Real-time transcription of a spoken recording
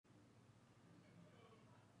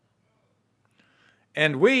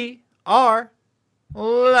And we are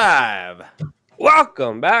live.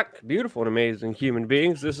 Welcome back, beautiful and amazing human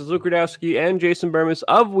beings. This is Luke Rudowski and Jason Bermas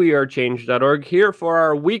of WeAreChange.org here for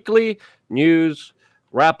our weekly news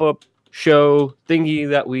wrap-up show thingy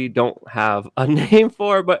that we don't have a name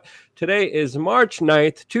for, but today is March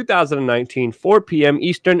 9th, 2019, 4 p.m.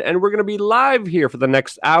 Eastern, and we're going to be live here for the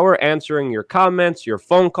next hour answering your comments, your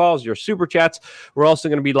phone calls, your super chats. We're also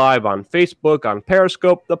going to be live on Facebook, on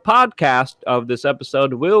Periscope. The podcast of this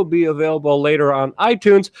episode will be available later on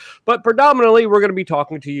iTunes, but predominantly we're going to be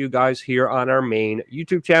talking to you guys here on our main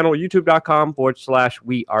YouTube channel,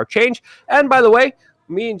 youtube.com/wearechange. And by the way,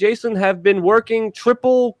 me and Jason have been working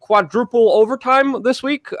triple, quadruple overtime this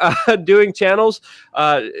week, doing channels,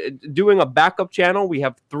 doing a backup channel. We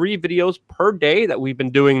have 3 videos per day that we've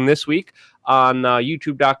been doing this week on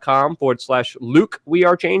youtube.com/Luke We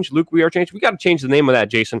Are Change. Luke We Are Change. We got to change the name of that,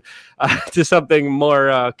 Jason, to something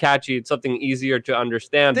more catchy and something easier to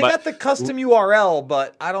understand. They got the custom URL,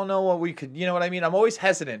 but I don't know what we could, you know what I mean? I'm always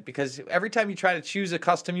hesitant because every time you try to choose a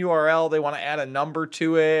custom URL, they want to add a number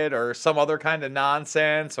to it or some other kind of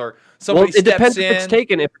nonsense or somebody it depends steps if it's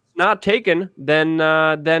taken. If it's not taken, then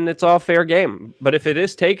it's all fair game. But if it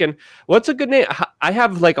is taken, what's a good name? I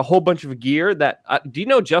have like a whole bunch of gear that. Do you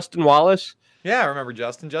know Justin Wallace? Yeah, I remember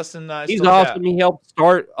Justin. He's awesome. He helped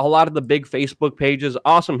start a lot of the big Facebook pages.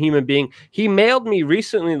 Awesome human being. He mailed me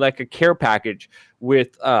recently like a care package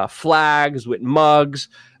with flags, with mugs.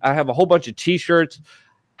 I have a whole bunch of T-shirts.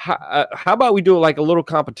 How about we do like a little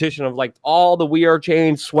competition of like all the We Are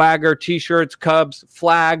Change swagger, T-shirts, Cubs,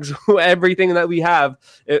 flags, everything that we have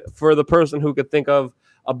for the person who could think of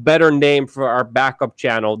a better name for our backup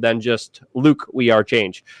channel than just Luke We Are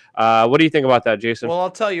Change. What do you think about that, Jason? Well,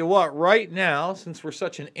 I'll tell you what, right now, since we're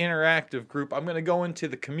such an interactive group, I'm going to go into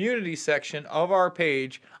the community section of our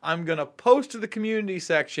page. I'm going to post to the community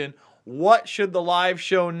section, what should the live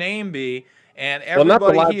show name be? And everybody not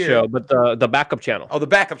the live here, show, but the backup channel. Oh, the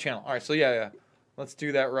backup channel. All right, so yeah. Let's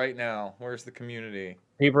do that right now. Where's the community?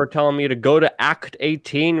 People are telling me to go to Act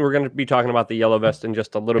 18. We're going to be talking about the Yellow Vest in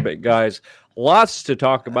just a little bit, guys. Lots to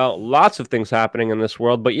talk about. Lots of things happening in this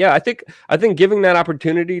world. But yeah, I think giving that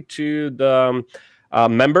opportunity to the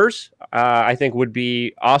members, I think would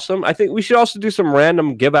be awesome. I think we should also do some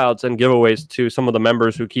random give outs and giveaways to some of the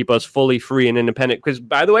members who keep us fully free and independent. Because,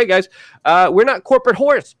 by the way, guys, we're not corporate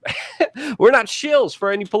whores. We're not shills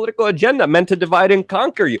for any political agenda meant to divide and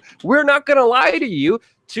conquer you. We're not going to lie to you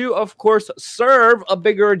to, of course, serve a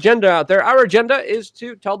bigger agenda out there. Our agenda is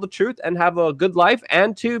to tell the truth and have a good life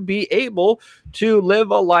and to be able to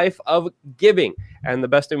live a life of giving. And the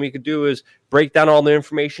best thing we could do is break down all the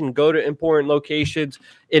information, go to important locations,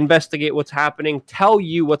 investigate what's happening, tell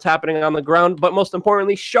you what's happening on the ground, but most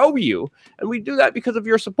importantly, show you. And we do that because of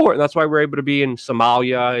your support. And that's why we're able to be in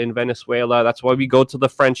Somalia, in Venezuela. That's why we go to the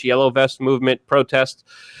French Yellow Vest movement protest,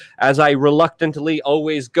 as I reluctantly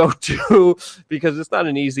always go to, because it's not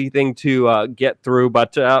an easy thing to get through.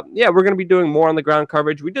 But yeah, we're going to be doing more on the ground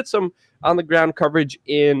coverage. We did some on the ground coverage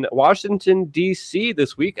in Washington, D.C.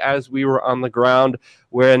 this week as we were on the ground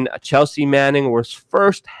when Chelsea Manning was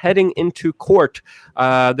first heading into court.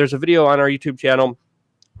 There's a video on our YouTube channel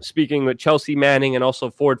speaking with Chelsea Manning and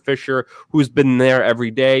also Ford Fisher, who's been there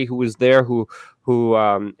every day, who was there, who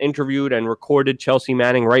interviewed and recorded Chelsea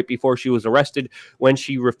Manning right before she was arrested when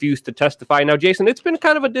she refused to testify. Now, Jason, it's been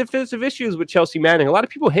kind of a divisive issues with Chelsea Manning. A lot of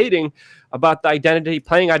people hating about the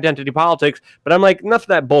playing identity politics, but I'm like, enough of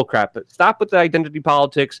that bullcrap. Stop with the identity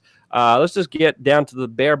politics. Let's just get down to the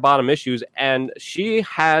bare bottom issues. And she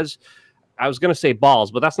has, I was going to say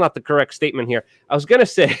balls, but that's not the correct statement here. I was going to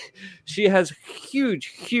say she has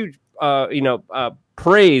huge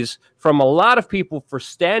praise from a lot of people for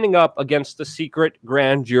standing up against the secret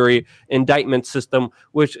grand jury indictment system,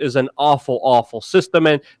 which is an awful, awful system.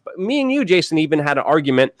 And me and you, Jason, even had an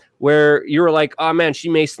argument where you were like, oh man, she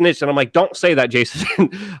may snitch. And I'm like, don't say that, Jason.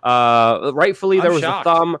 Rightfully, there was shocked. a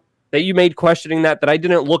thumb that you made questioning that I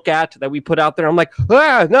didn't look at, that we put out there. I'm like,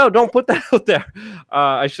 no, don't put that out there.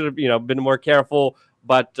 I should have, been more careful.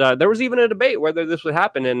 But there was even a debate whether this would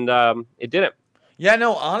happen, and it didn't. Yeah,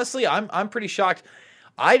 no, honestly, I'm pretty shocked.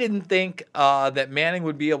 I didn't think that Manning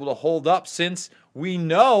would be able to hold up, since we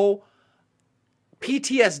know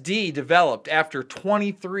PTSD developed after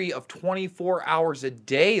 23 of 24 hours a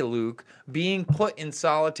day, Luke, being put in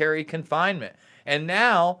solitary confinement. And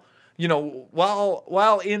now,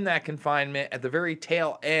 while in that confinement at the very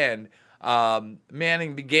tail end,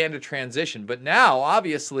 Manning began to transition. But now,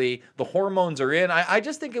 obviously, the hormones are in. I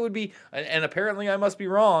just think it would be, and apparently I must be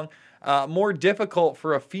wrong, more difficult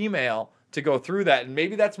for a female to go through that. And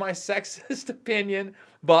maybe that's my sexist opinion,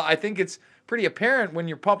 but I think it's pretty apparent when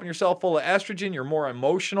you're pumping yourself full of estrogen. You're more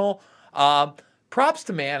emotional. Props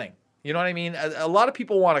to Manning. You know what I mean? A lot of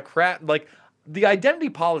people want to crap. Like, the identity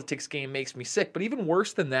politics game makes me sick. But even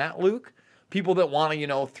worse than that, Luke, people that want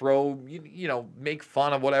to, throw, make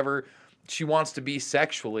fun of whatever she wants to be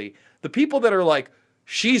sexually. The people that are like,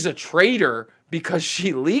 she's a traitor because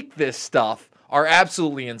she leaked this stuff are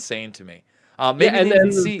absolutely insane to me. And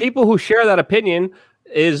the people who share that opinion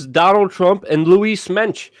is Donald Trump and Louise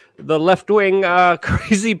Mensch, the left-wing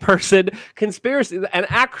crazy person, an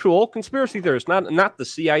actual conspiracy theorist, not the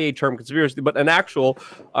CIA term conspiracy, but an actual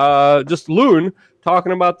just loon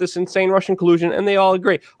talking about this insane Russian collusion, and they all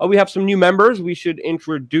agree. We have some new members we should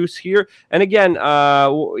introduce here. And again,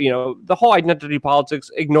 the whole identity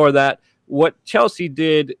politics, ignore that. What Chelsea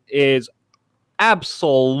did is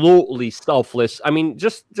absolutely selfless. I mean,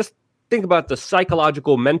 just think about the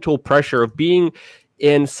psychological, mental pressure of being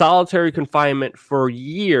in solitary confinement for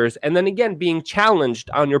years, and then again being challenged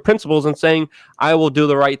on your principles and saying, I will do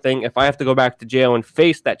the right thing if I have to go back to jail and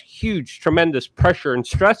face that huge, tremendous pressure and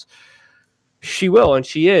stress. She will, and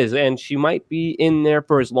she is, and she might be in there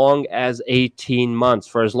for as long as 18 months,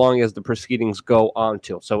 for as long as the proceedings go on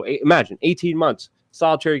till. So imagine 18 months.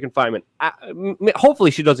 Solitary confinement. Hopefully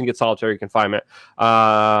she doesn't get solitary confinement.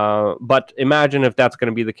 But imagine if that's going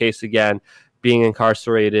to be the case again, being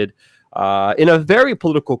incarcerated in a very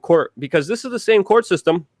political court, because this is the same court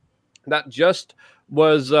system that just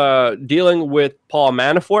was dealing with Paul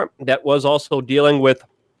Manafort, that was also dealing with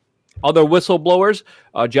other whistleblowers,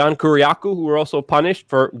 John Kiriakou, who were also punished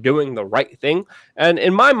for doing the right thing. And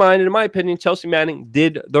in my mind, in my opinion, Chelsea Manning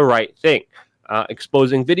did the right thing.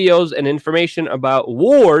 Exposing videos and information about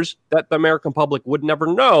wars that the American public would never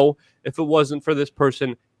know if it wasn't for this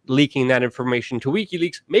person leaking that information to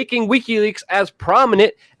WikiLeaks, making WikiLeaks as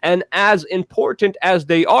prominent and as important as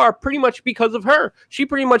they are pretty much because of her. She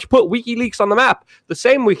pretty much put WikiLeaks on the map. The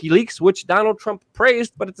same WikiLeaks, which Donald Trump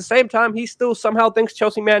praised, but at the same time, he still somehow thinks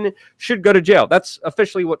Chelsea Manning should go to jail. That's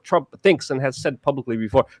officially what Trump thinks and has said publicly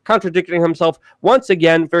before, contradicting himself once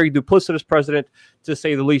again. Very duplicitous president, to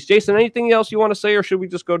say the least. Jason, anything else you want to say, or should we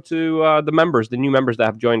just go to the members, the new members that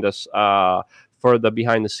have joined us for the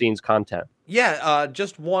behind-the-scenes content? Yeah,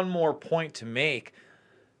 just one more point to make.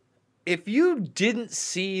 If you didn't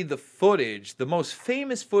see the footage, the most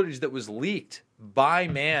famous footage that was leaked by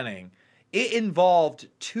Manning, it involved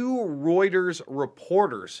two Reuters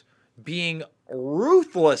reporters being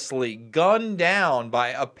ruthlessly gunned down by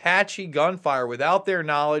Apache gunfire without their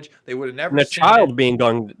knowledge. They would have never seen it. And a child being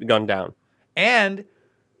gunned down. And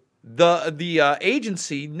the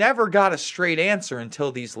agency never got a straight answer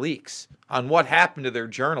until these leaks on what happened to their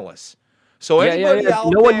journalists. So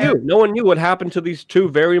no one knew what happened to these two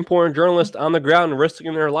very important journalists on the ground,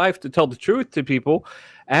 risking their life to tell the truth to people.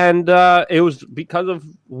 And it was because of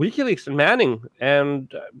WikiLeaks and Manning,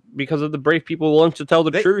 and because of the brave people willing to tell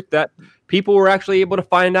the truth, that people were actually able to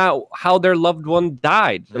find out how their loved one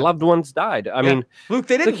died. Their loved ones died. I mean, Luke,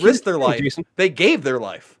 they didn't risk their life. Jason. They gave their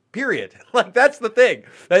life. Period. Like, that's the thing.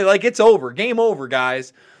 It's over. Game over,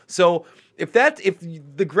 guys. So if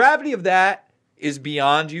the gravity of that is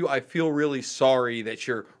beyond you, I feel really sorry that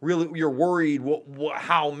you're worried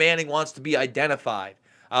how Manning wants to be identified.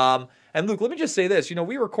 And Luke, let me just say this.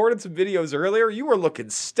 We recorded some videos earlier. You are looking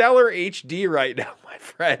stellar HD right now, my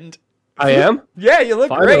friend. I am? Yeah, you look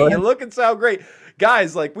great. You look and sound great.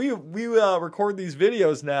 Guys, we record these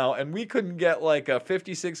videos now, and we couldn't get like a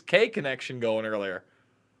 56K connection going earlier.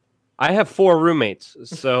 I have 4 roommates,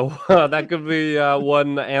 so that could be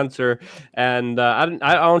one answer. And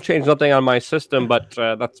I don't change nothing on my system, but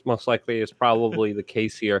that's most likely is probably the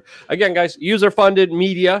case here. Again, guys, user-funded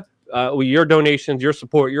media. Your donations, your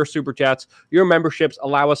support, your super chats, your memberships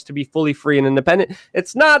allow us to be fully free and independent.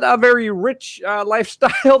 It's not a very rich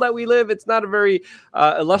lifestyle that we live. It's not a very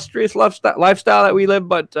illustrious lifestyle that we live,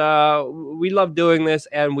 but we love doing this,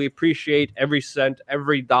 and we appreciate every cent,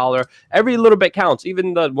 every dollar. Every little bit counts.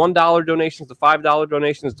 Even the $1 donations, the $5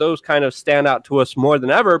 donations, those kind of stand out to us more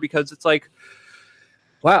than ever, because it's like,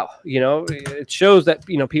 wow, it shows that,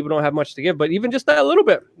 people don't have much to give, but even just that little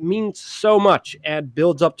bit means so much and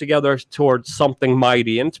builds up together towards something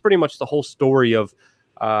mighty. And it's pretty much the whole story of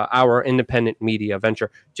our independent media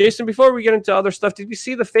venture. Jason, before we get into other stuff, did you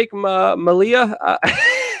see the fake Malia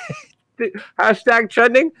hashtag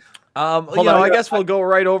trending? I guess we'll go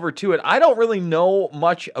right over to it. I don't really know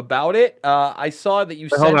much about it. I saw that you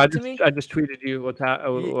sent it to me. I just tweeted you what's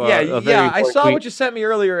happening. I saw what you sent me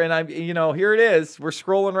earlier, and here it is. We're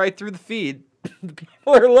scrolling right through the feed.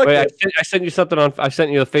 People are looking. Wait, I sent you something I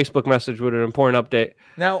sent you a Facebook message with an important update.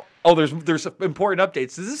 Now, there's important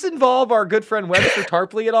updates. Does this involve our good friend Webster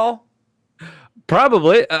Tarpley at all?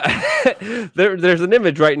 Probably. There's an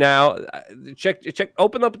image right now. Check.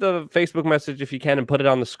 Open up the Facebook message if you can and put it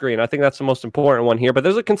on the screen. I think that's the most important one here. But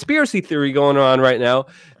there's a conspiracy theory going on right now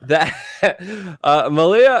that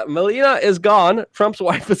Melania is gone. Trump's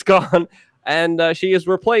wife is gone, and she is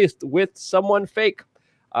replaced with someone fake.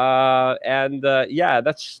 Yeah,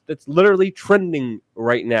 that's literally trending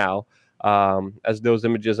right now. As those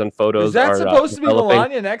images and photos is that are supposed to be developing.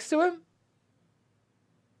 Melania next to him?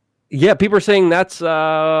 Yeah, people are saying that's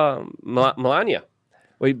Melania.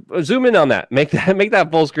 Wait, zoom in on that. Make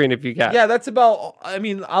that full screen if you can. Yeah, that's about. I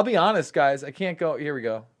mean, I'll be honest, guys. I can't go. Here we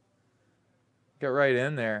go. Get right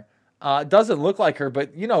in there. It doesn't look like her,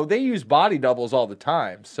 but they use body doubles all the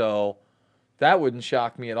time, so that wouldn't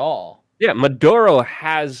shock me at all. Yeah, Maduro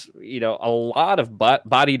has a lot of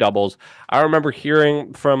body doubles. I remember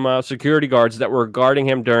hearing from security guards that were guarding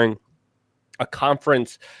him during a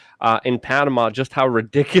conference in Panama just how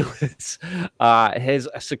ridiculous his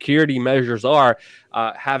security measures are,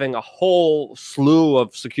 having a whole slew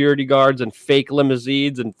of security guards and fake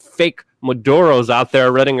limousines and fake Maduros out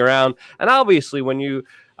there running around. And obviously, when you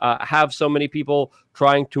have so many people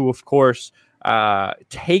trying to, of course,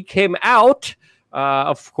 take him out,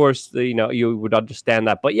 of course, you would understand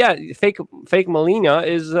that. But yeah, fake Melania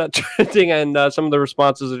is trending, and some of the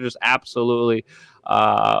responses are just absolutely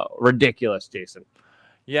ridiculous, Jason.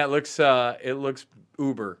 Yeah, it looks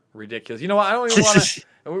uber ridiculous. You know what? I don't even want to.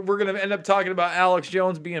 We're going to end up talking about Alex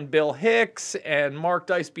Jones being Bill Hicks and Mark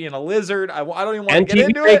Dice being a lizard. I don't even want to get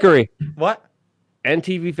into fakery. It. What?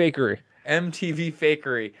 MTV fakery. MTV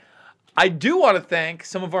fakery. I do want to thank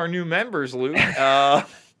some of our new members, Luke.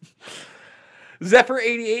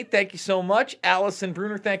 Zephyr88, thank you so much. Allison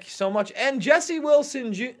Bruner, thank you so much. And Jesse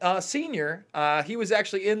Wilson Sr., he was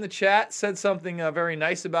actually in the chat, said something very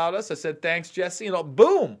nice about us. I said, thanks, Jesse. And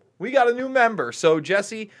boom, we got a new member. So,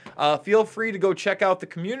 Jesse, feel free to go check out the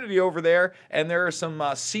community over there. And there are some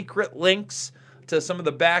secret links to some of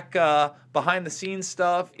the behind-the-scenes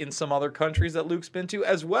stuff in some other countries that Luke's been to,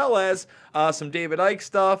 as well as some David Icke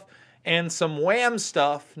stuff. And some Wham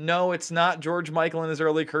stuff. No, it's not George Michael in his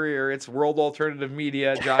early career. It's World Alternative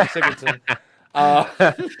Media, John Sigurdsson.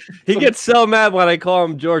 He gets so mad when I call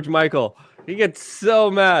him George Michael. He gets so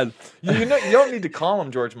mad. You don't need to call him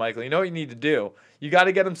George Michael. You know what you need to do? You got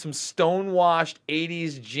to get him some stonewashed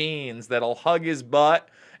 80s jeans that'll hug his butt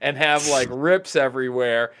and have like rips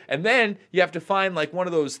everywhere. And then you have to find like one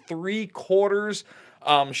of those 3/4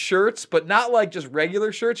 shirts, but not like just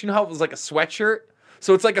regular shirts. You know how it was like a sweatshirt?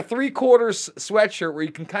 So it's like a 3/4 sweatshirt where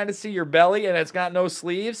you can kind of see your belly and it's got no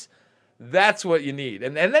sleeves. That's what you need.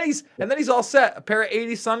 And then he's all set. A pair of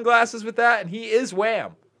 80 sunglasses with that, and he is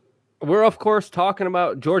Wham. We're of course talking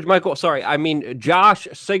about George Michael. Sorry, I mean Josh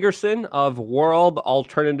Sigurdsson of World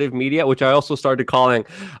Alternative Media, which I also started calling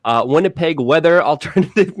Winnipeg Weather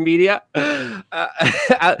Alternative Media.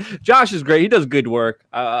 Josh is great. He does good work.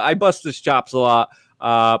 I bust his chops a lot.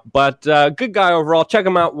 But good guy overall. Check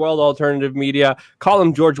him out, World Alternative Media. Call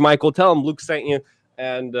him George Michael. Tell him Luke sent you.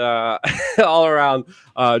 And all around,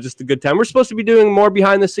 just a good time. We're supposed to be doing more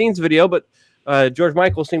behind-the-scenes video, but George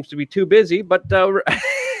Michael seems to be too busy. But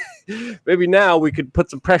maybe now we could put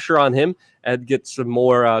some pressure on him and get some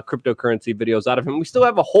more cryptocurrency videos out of him. We still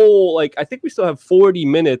have a whole, I think we still have 40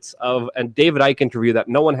 minutes of a David Icke interview that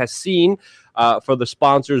no one has seen. For the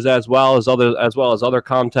sponsors as well as other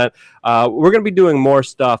content. We're going to be doing more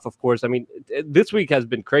stuff, of course. I mean, this week has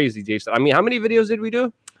been crazy, Jason. I mean, how many videos did we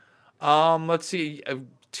do? Let's see.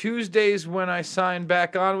 Tuesdays when I signed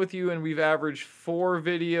back on with you, and we've averaged 4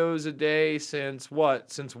 videos a day since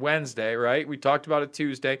Wednesday, right? We talked about it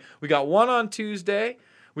Tuesday. We got 1 on Tuesday.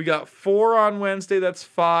 We got 4 on Wednesday. That's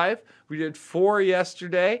 5. We did 4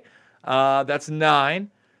 yesterday. That's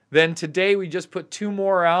 9. Then today we just put 2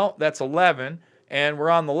 more out. That's 11. And we're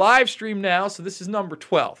on the live stream now, so this is number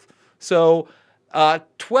 12. So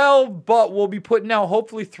 12, but we'll be putting out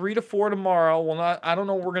hopefully 3 to 4 tomorrow. I don't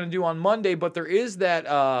know what we're going to do on Monday, but there is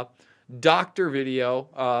that doctor video.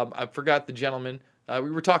 I forgot the gentleman.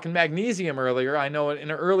 We were talking magnesium earlier. I know in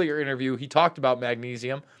an earlier interview he talked about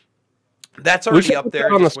magnesium. That's already up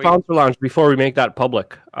there. On the sponsor launch before we make that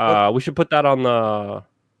public. We should put that on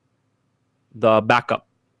the backup.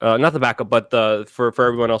 Not the backup, but for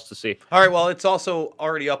everyone else to see. All right, well, it's also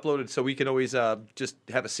already uploaded, so we can always just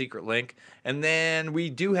have a secret link. And then we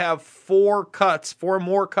do have 4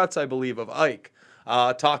 more cuts, I believe, of Ike,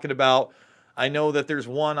 talking about, I know that there's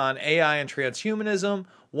one on AI and transhumanism,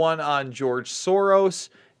 one on George Soros,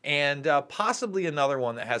 and possibly another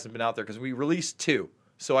one that hasn't been out there, because we released 2.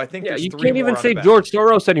 So I think Yeah, there's you three can't more even on say the bench. George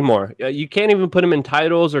Soros anymore. You can't even put him in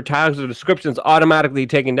titles or tags or descriptions automatically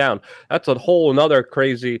taken down. That's a whole another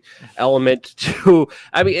crazy element to.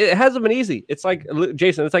 I mean, it hasn't been easy. It's like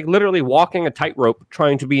Jason. It's like literally walking a tightrope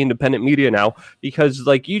trying to be independent media now because,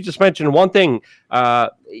 like you just mentioned, one thing.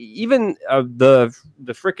 Even the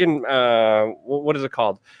freaking what is it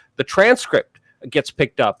called? The transcript gets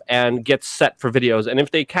picked up and gets set for videos, and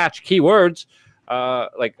if they catch keywords.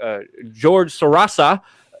 George Sorasa.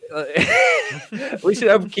 We should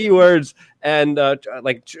have keywords and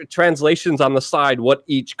translations on the side, what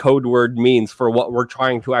each code word means for what we're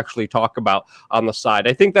trying to actually talk about on the side.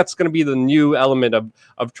 I think that's going to be the new element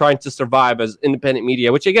of trying to survive as independent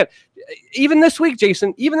media, which again, even this week,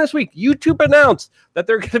 Jason, YouTube announced that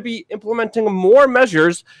they're going to be implementing more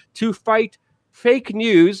measures to fight fake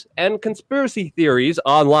news and conspiracy theories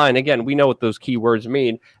online. Again, we know what those keywords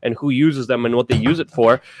mean and who uses them and what they use it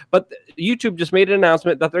for. But YouTube just made an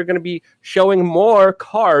announcement that they're going to be showing more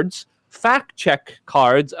cards, fact check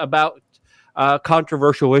cards about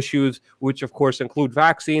controversial issues, which of course include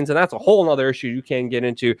vaccines. And that's a whole other issue you can get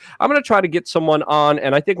into. I'm going to try to get someone on,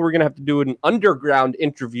 and I think we're going to have to do an underground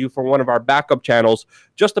interview for one of our backup channels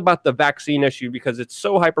just about the vaccine issue because it's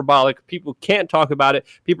so hyperbolic. People can't talk about it.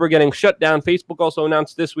 People are getting shut down. Facebook also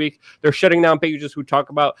announced this week they're shutting down pages who talk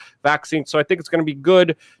about vaccines. So I think it's going to be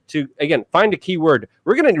good to, again, find a keyword.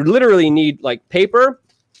 We're going to literally need like paper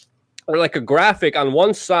or like a graphic on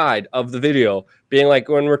one side of the video being like,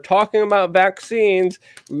 when we're talking about vaccines,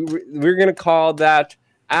 we're going to call that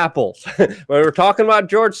apples. When we're talking about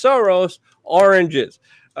George Soros, oranges.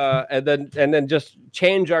 And then just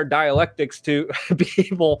change our dialectics to be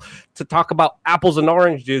able to talk about apples and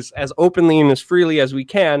oranges as openly and as freely as we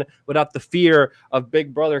can without the fear of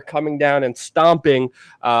Big Brother coming down and stomping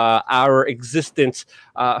our existence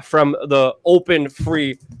from the open,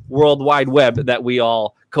 free World Wide Web that we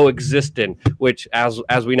all coexist in, which, as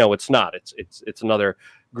we know, it's not. It's another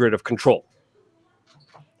grid of control.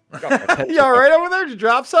 You all right over there? Did you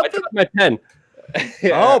drop something? I dropped my pen.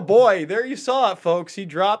 Oh boy, there you saw it, folks. He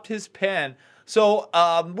dropped his pen. So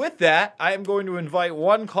with that, I am going to invite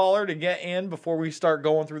one caller to get in before we start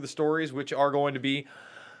going through the stories, which are going to be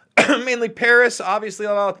mainly Paris. Obviously,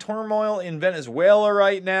 a lot of turmoil in Venezuela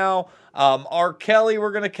right now. R. Kelly,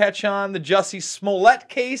 we're going to catch on. The Jussie Smollett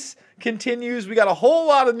case continues. We got a whole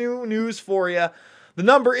lot of new news for you. The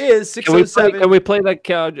number is 607. Can we play that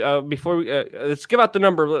before we let's give out the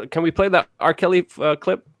number? Can we play that R. Kelly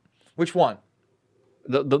clip? Which one?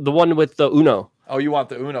 The one with the Uno. Oh, you want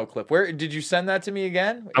the Uno clip? Where did you send that to me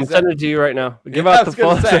again? I'm sending it to you right now. Give out the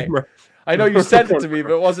phone number. I know you sent it to me,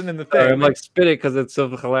 but it wasn't in the thing. I'm like spitting because it's so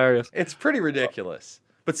hilarious. It's pretty ridiculous.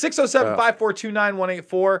 But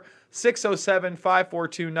 607-542-9184,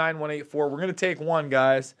 607-542-9184. We're going to take one,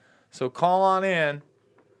 guys. So call on in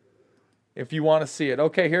if you want to see it.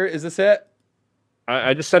 Okay, here, is this it?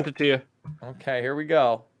 I just sent it to you. Okay, here we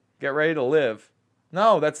go. Get ready to live.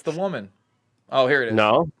 No, that's the woman. Oh, here it is.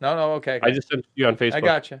 No, okay. I just sent it to you on Facebook. I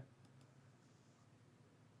got you.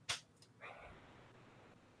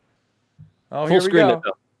 Oh, full screen it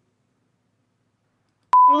though.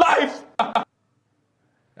 Life.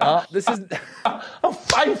 This is. I'm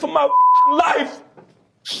fighting for my life.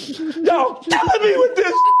 Y'all killing me with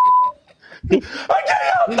this. I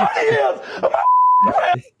gave y'all 30 years of my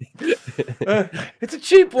It's a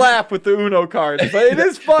cheap laugh with the Uno cards, but it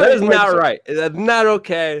is funny. That is not right. That's not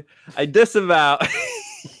okay. I disavow.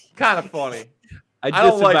 Kind of funny. I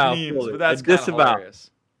don't like disavow. memes, but that's kind of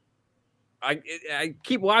hilarious. I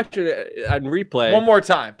keep watching it on replay. One more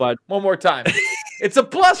time. It's a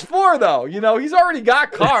 +4 though. You know, he's already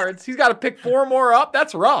got cards. He's got to pick 4 more up.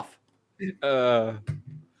 That's rough. I'm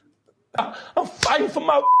fighting for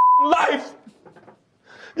my life.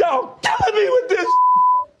 Y'all killing me with this.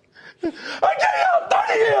 I gave y'all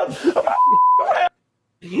 30 years of my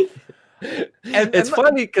It's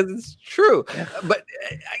funny because it's true, but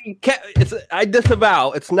I can't. I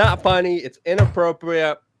disavow. It's not funny. It's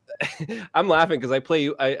inappropriate. I'm laughing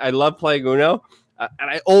because I love playing Uno, and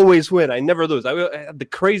I always win. I never lose. I have the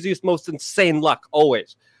craziest, most insane luck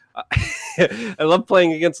always. I love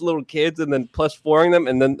playing against little kids and then +4ing them,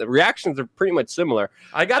 and then the reactions are pretty much similar.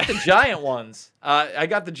 I got the giant ones. I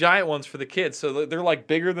got the giant ones for the kids, so they're like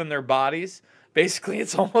bigger than their bodies. Basically,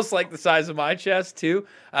 it's almost like the size of my chest too.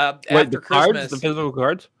 After the Christmas, cards, the physical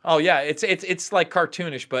cards. Oh yeah, it's like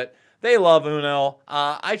cartoonish, but they love Uno.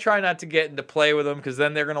 I try not to get into play with them because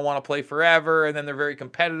then they're gonna want to play forever, and then they're very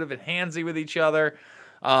competitive and handsy with each other.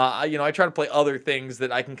 I try to play other things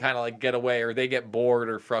that I can kind of like get away, or they get bored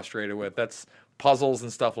or frustrated with. That's puzzles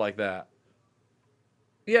and stuff like that.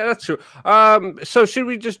 Yeah, that's true. So should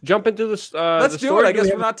we just jump into this? Let's do it. I guess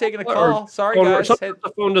we're not taking a call. Sorry, guys. Sometimes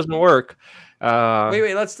the phone doesn't work.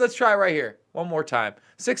 Wait. Let's try right here. One more time.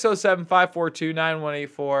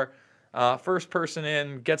 607-542-9184. First person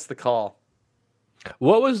in gets the call.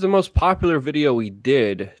 What was the most popular video we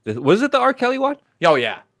did? Was it the R. Kelly one? Oh,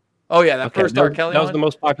 yeah. Oh, yeah. That first R. Kelly That one? was the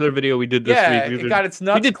most popular video we did this week. Yeah, it got its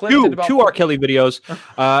nuts We did clipped in about two R. Kelly videos.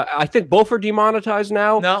 I think both are demonetized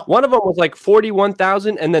now. No. One of them was like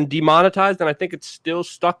 41,000 and then demonetized, and I think it's still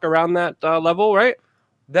stuck around that level, right?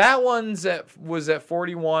 That was at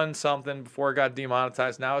 41 something before it got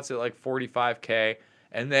demonetized. Now it's at like 45K.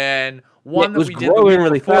 And then one it that was we did the growing week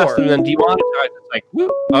really before, fast and then demonetized. It's like,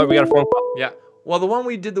 whoop. Oh, we got a phone call. Yeah. Well, the one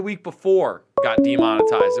we did the week before got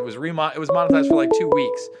demonetized. It was monetized for like 2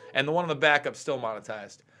 weeks, and the one on the backup's still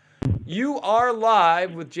monetized. You are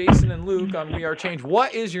live with Jason and Luke on We Are Change.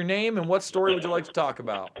 What is your name and what story would you like to talk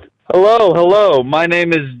about? Hello. My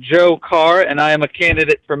name is Joe Carr, and I am a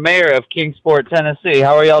candidate for mayor of Kingsport, Tennessee.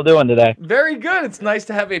 How are y'all doing today? Very good. It's nice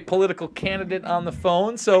to have a political candidate on the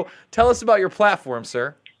phone. So tell us about your platform,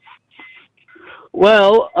 sir.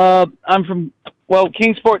 Well,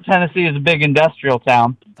 Kingsport, Tennessee is a big industrial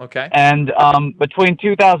town. Okay. And between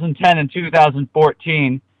 2010 and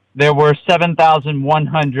 2014, there were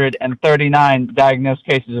 7,139 diagnosed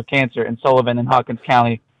cases of cancer in Sullivan and Hawkins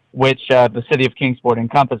County, which the city of Kingsport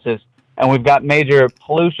encompasses. And we've got major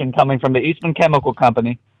pollution coming from the Eastman Chemical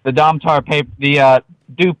Company, the Domtar paper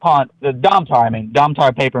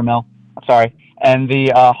mill. And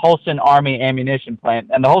the Holston Army ammunition plant.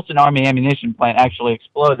 And the Holston Army ammunition plant actually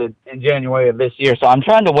exploded in January of this year. So I'm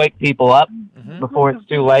trying to wake people up before it's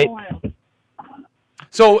too late.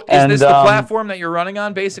 So is this the platform that you're running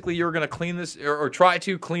on? Basically, you're going to clean this or try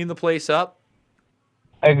to clean the place up?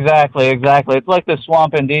 Exactly. It's like the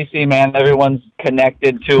swamp in D.C., man. Everyone's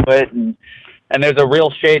connected to it. And there's a real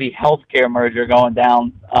shady healthcare merger going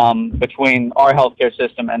down between our healthcare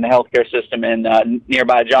system and the healthcare system in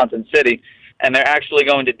nearby Johnson City. And they're actually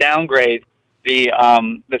going to downgrade the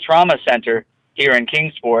trauma center here in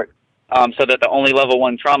Kingsport so that the only level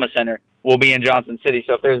 1 trauma center will be in Johnson City.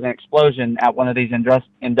 So if there's an explosion at one of these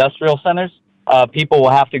industrial centers, people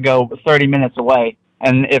will have to go 30 minutes away.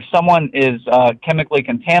 And if someone is chemically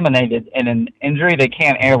contaminated in an injury, they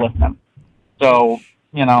can't airlift them. So,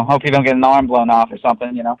 hope you don't get an arm blown off or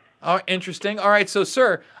something, Oh, interesting. All right, so,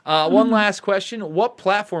 sir, one last question. What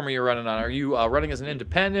platform are you running on? Are you running as an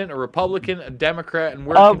independent, a Republican, a Democrat, and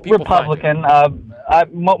where can people Republican. find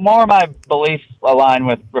you? More of my beliefs align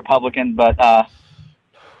with Republican, but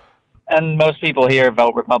and most people here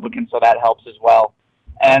vote Republican, so that helps as well.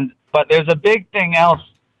 But there's a big thing else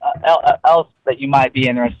that you might be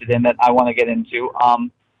interested in that I want to get into.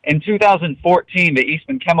 In 2014, the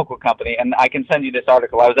Eastman Chemical Company, and I can send you this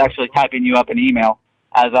article. I was actually typing you up an email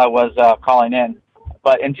as I was calling in.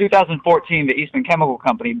 But in 2014, the Eastman Chemical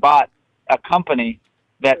Company bought a company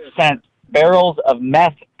that sent barrels of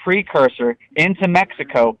meth precursor into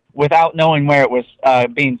Mexico without knowing where it was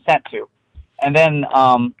being sent to. And then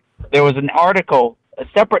there was a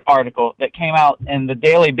separate article that came out in the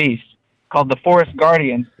Daily Beast called The Forest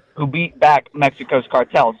Guardian, who beat back Mexico's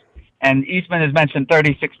cartels. And Eastman is mentioned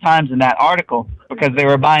 36 times in that article because they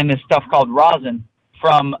were buying this stuff called rosin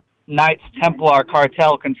from Knights Templar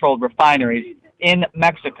cartel-controlled refineries in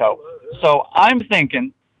Mexico. So I'm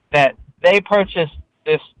thinking that they purchased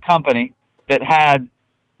this company that had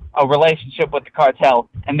a relationship with the cartel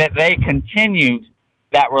and that they continued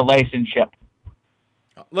that relationship.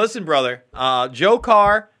 Listen, brother, Joe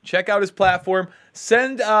Carr, check out his platform.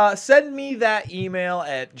 Send me that email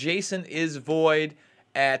at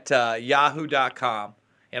jasonisvoid@yahoo.com.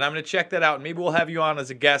 And I'm going to check that out, and maybe we'll have you on as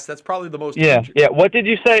a guest. That's probably the most interesting. Yeah. What did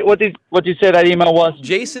you say? What did you say that email was?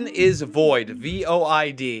 jasonisvoid,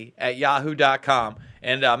 VOID, @yahoo.com.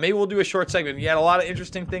 And maybe we'll do a short segment. You had a lot of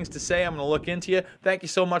interesting things to say. I'm going to look into you. Thank you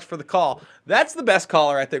so much for the call. That's the best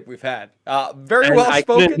caller I think we've had. Very well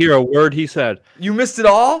spoken. I didn't hear a word he said. You missed it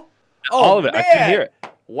all? Oh, all of it. Man. I couldn't hear it.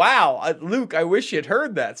 Wow. Luke, I wish you had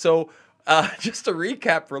heard that. So just to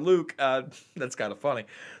recap for Luke, that's kind of funny.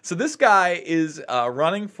 So this guy is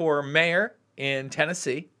running for mayor in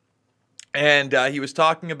Tennessee, and he was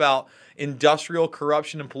talking about industrial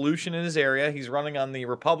corruption and pollution in his area. He's running on the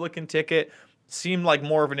Republican ticket, seemed like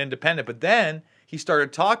more of an independent, but then he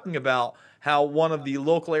started talking about how one of the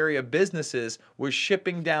local area businesses was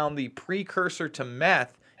shipping down the precursor to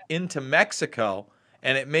meth into Mexico,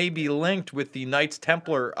 and it may be linked with the Knights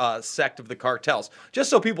Templar sect of the cartels. Just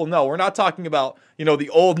so people know, we're not talking about, the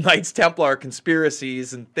old Knights Templar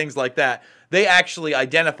conspiracies and things like that. They actually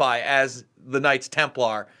identify as the Knights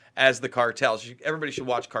Templar, as the cartels. Everybody should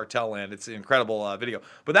watch Cartel Land. It's an incredible video.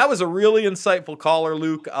 But that was a really insightful caller,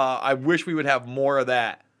 Luke. I wish we would have more of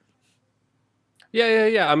that.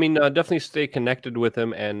 Yeah. I mean, definitely stay connected with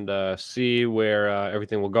him and see where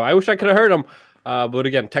everything will go. I wish I could have heard him, but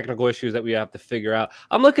again, technical issues that we have to figure out.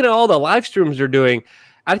 I'm looking at all the live streams they're doing.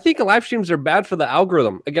 I think the live streams are bad for the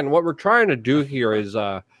algorithm. Again, what we're trying to do here is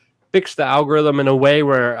fix the algorithm in a way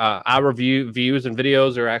where our views and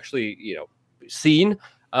videos are actually, seen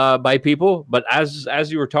by people. But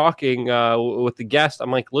as you were talking with the guest,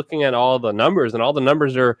 I'm like looking at all the numbers, and all the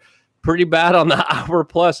numbers are pretty bad on the hour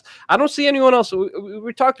plus. I don't see anyone else.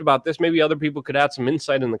 We talked about this. Maybe other people could add some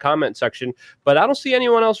insight in the comment section, but I don't see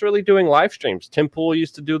anyone else really doing live streams. Tim Pool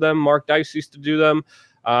used to do them. Mark Dice used to do them.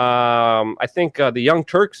 I think the Young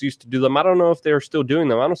Turks used to do them. I don't know if they're still doing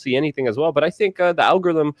them. I don't see anything as well, but I think the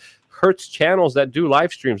algorithm hurts channels that do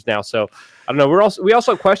live streams now. So I don't know. We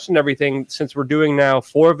also questioned everything since we're doing now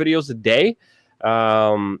 4 videos a day.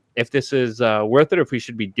 If this is worth it, if we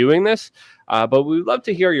should be doing this. But we'd love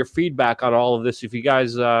to hear your feedback on all of this. If you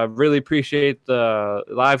guys really appreciate the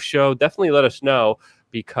live show, definitely let us know,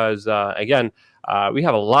 because again, we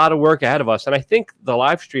have a lot of work ahead of us. And I think the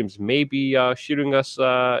live streams may be shooting us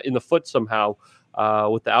in the foot somehow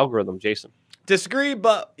with the algorithm, Jason. Disagree,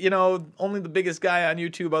 but only the biggest guy on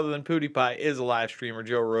YouTube other than PewDiePie is a live streamer,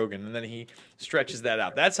 Joe Rogan, and then he stretches that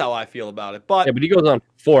out. That's how I feel about it. But he goes on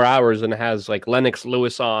 4 hours and has like Lennox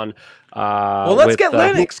Lewis on. Well, let's get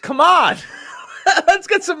Lennox. Come on, let's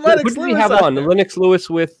get some Lennox Lewis. Who did we have on? Lennox Lewis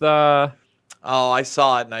with. Oh, I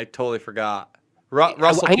saw it and I totally forgot.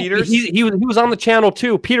 Russell Peters. He was on the channel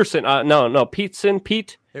too. Peterson. No,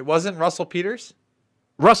 Pete. It wasn't Russell Peters.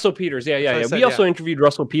 Russell Peters, yeah. We also interviewed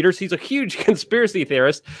Russell Peters. He's a huge conspiracy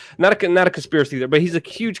theorist, not a conspiracy theorist, but he's a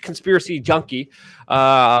huge conspiracy junkie.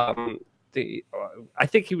 I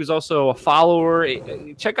think he was also a follower.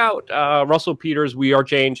 Check out Russell Peters. We Are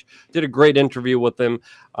Change. Did a great interview with him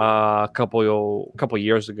a couple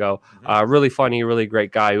years ago. Really funny, really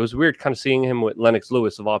great guy. It was weird kind of seeing him with Lennox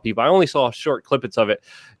Lewis of all people. I only saw short clippets of it,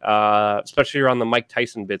 especially around the Mike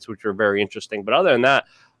Tyson bits, which were very interesting. But other than that,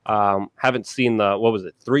 haven't seen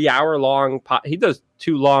the 3-hour long he does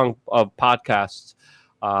too long of podcasts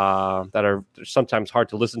that are sometimes hard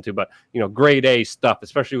to listen to, but grade A stuff,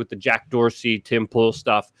 especially with the Jack Dorsey, Tim Pool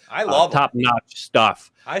stuff. I love top-notch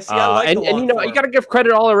stuff. I see. I like and you got to give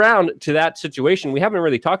credit all around to that situation. We haven't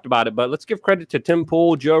really talked about it, but let's give credit to Tim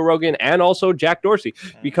Pool, Joe Rogan, and also Jack Dorsey,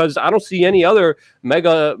 because I don't see any other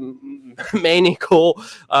mega maniacal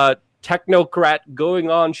technocrat going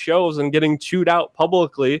on shows and getting chewed out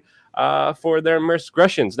publicly for their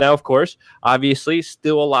transgressions. Now, of course, obviously,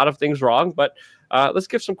 still a lot of things wrong, but let's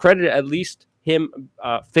give some credit at least him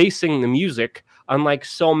facing the music, unlike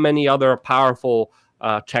so many other powerful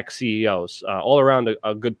tech CEOs. All around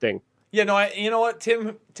a good thing. Yeah, no, you know what?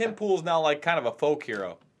 Tim Pool's now like kind of a folk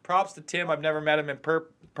hero. Props to Tim. I've never met him in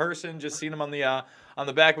person, just seen him on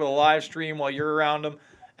the back of a live stream while you're around him.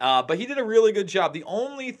 But he did a really good job. The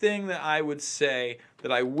only thing that I would say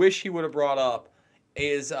that I wish he would have brought up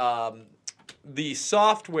is the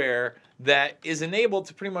software that is enabled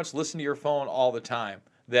to pretty much listen to your phone all the time.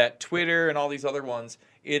 That Twitter and all these other ones,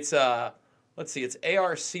 it's it's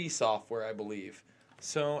ARC software, I believe.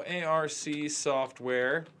 So ARC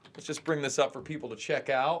software. Let's just bring this up for people to check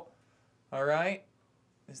out. All right.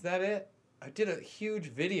 Is that it? I did a huge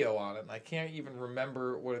video on it, and I can't even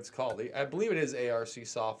remember what it's called. I believe it is ARC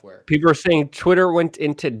software. People are saying Twitter went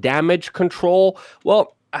into damage control.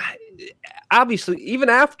 Well, obviously, even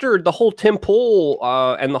after the whole Tim Pool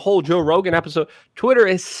and the whole Joe Rogan episode, Twitter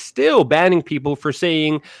is still banning people for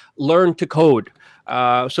saying learn to code.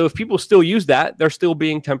 So if people still use that, they're still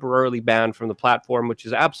being temporarily banned from the platform, which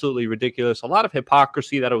is absolutely ridiculous. A lot of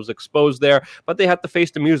hypocrisy that was exposed there, but they had to face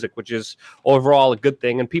the music, which is overall a good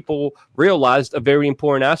thing. And people realized a very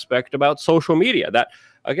important aspect about social media, that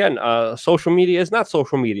again, social media is not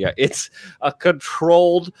social media. It's a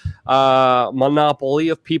controlled monopoly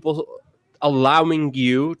of people allowing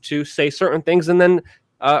you to say certain things and then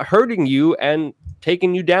hurting you and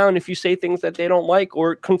taking you down if you say things that they don't like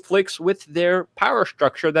or conflicts with their power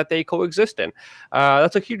structure that they coexist in.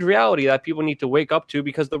 That's a huge reality that people need to wake up to,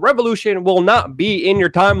 because the revolution will not be in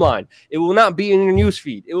your timeline. It will not be in your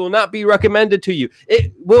newsfeed. It will not be recommended to you.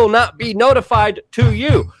 It will not be notified to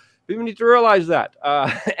you. People need to realize that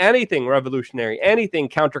anything revolutionary, anything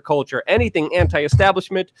counterculture, anything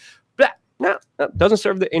anti-establishment, that doesn't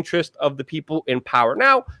serve the interest of the people in power.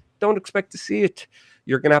 Now, don't expect to see it.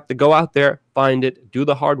 You're going to have to go out there, find it, do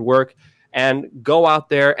the hard work, and go out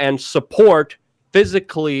there and support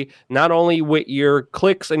physically, not only with your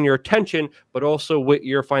clicks and your attention, but also with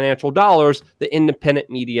your financial dollars, the independent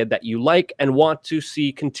media that you like and want to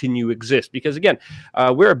see continue exist. Because again,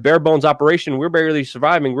 we're a bare bones operation. We're barely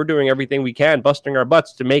surviving. We're doing everything we can, busting our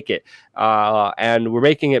butts to make it. And we're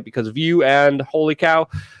making it because of you. And holy cow,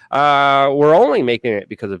 we're only making it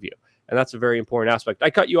because of you. And that's a very important aspect. I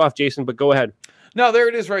cut you off, Jason, but go ahead. No, there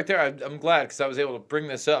it is right there. I'm glad because I was able to bring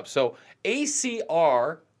this up. So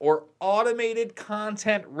ACR, or Automated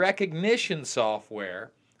Content Recognition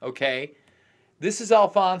Software, okay? This is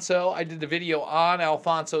Alfonso. I did a video on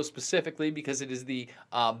Alfonso specifically because it is the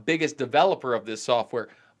biggest developer of this software.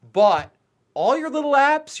 But all your little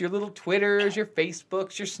apps, your little Twitters, your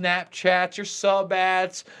Facebooks, your Snapchats, your sub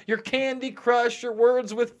ads, your Candy Crush, your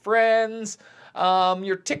Words with Friends,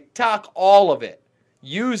 your TikTok, all of it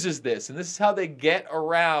uses this, and this is how they get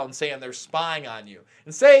around saying they're spying on you.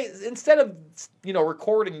 And instead of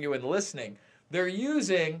recording you and listening, they're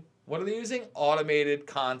using, what are they using? Automated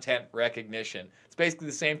content recognition. It's basically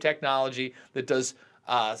the same technology that does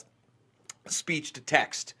speech to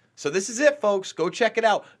text. So this is it, folks. Go check it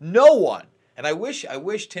out. No one, and I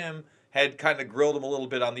wish Tim had kind of grilled him a little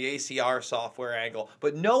bit on the ACR software angle,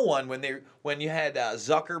 but no one, when you had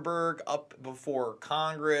Zuckerberg up before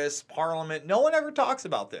Congress, Parliament, no one ever talks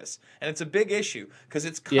about this, and it's a big issue because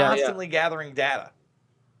it's constantly gathering data.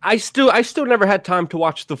 I still never had time to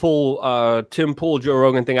watch the full Tim Pool, Joe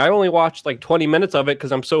Rogan thing. I only watched like 20 minutes of it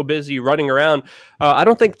because I'm so busy running around. I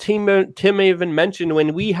don't think Tim even mentioned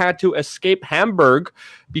when we had to escape Hamburg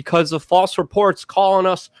because of false reports calling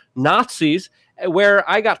us Nazis, where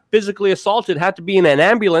I got physically assaulted, had to be in an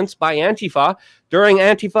ambulance by Antifa during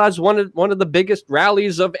Antifa's one of the biggest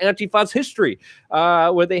rallies of Antifa's history,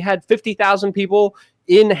 where they had 50,000 people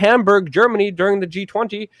in Hamburg, Germany during the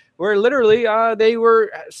G20, where literally they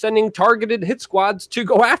were sending targeted hit squads to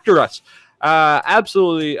go after us.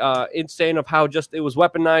 Absolutely insane of how just it was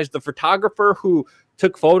weaponized. The photographer who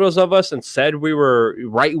took photos of us and said we were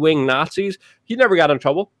right-wing Nazis, he never got in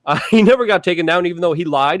trouble. He never got taken down, even though he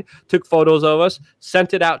lied, took photos of us,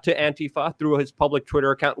 sent it out to Antifa through his public Twitter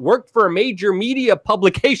account, worked for a major media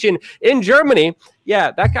publication in Germany. Yeah,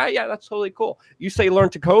 that guy, yeah, that's totally cool. You say learn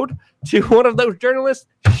to code to one of those journalists,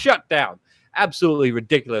 shut down. Absolutely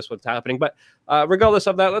ridiculous what's happening. But regardless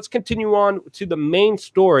of that, let's continue on to the main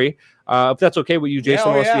story. If that's okay with you, Jason,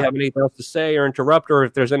 unless you have anything else to say or interrupt, or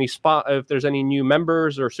if there's any new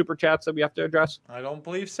members or super chats that we have to address. I don't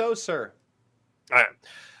believe so, sir. All right.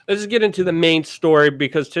 Let's get into the main story,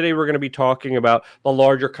 because today we're going to be talking about the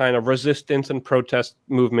larger kind of resistance and protest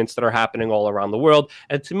movements that are happening all around the world.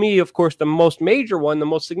 And to me, of course, the most major one, the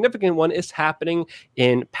most significant one is happening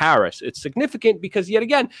in Paris. It's significant because, yet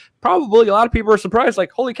again, probably a lot of people are surprised,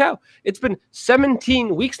 like, holy cow, it's been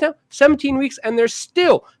 17 weeks now, 17 weeks, and there's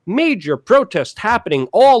still major protests happening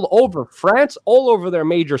all over France, all over their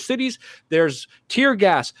major cities. There's tear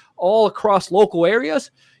gas all across local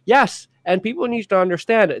areas. Yes. And people need to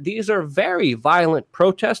understand these are very violent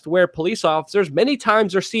protests where police officers many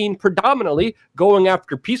times are seen predominantly going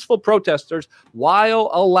after peaceful protesters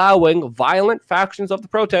while allowing violent factions of the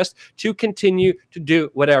protest to continue to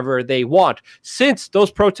do whatever they want. Since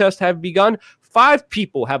those protests have begun, 5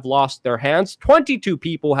 people have lost their hands, 22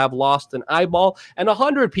 people have lost an eyeball, and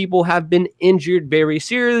 100 people have been injured very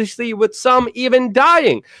seriously, with some even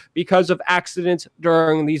dying because of accidents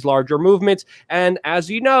during these larger movements. And as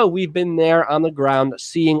you know, we've been there on the ground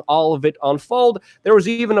seeing all of it unfold. There was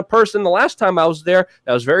even a person the last time I was there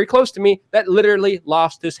that was very close to me that literally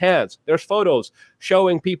lost his hands. There's photos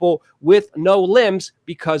showing people with no limbs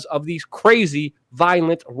because of these crazy,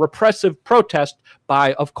 violent, repressive protests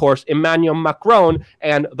by, of course, Emmanuel Macron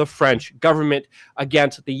and the French government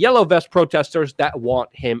against the yellow vest protesters that want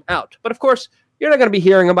him out. But of course, you're not going to be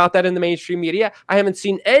hearing about that in the mainstream media. I haven't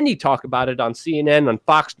seen any talk about it on CNN, on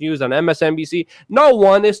Fox News, on MSNBC. No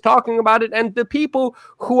one is talking about it. And the people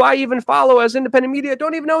who I even follow as independent media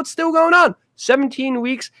don't even know it's still going on. 17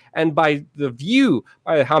 weeks, and by the view,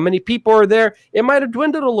 by how many people are there, it might have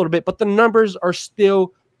dwindled a little bit, but the numbers are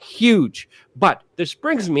still huge. But this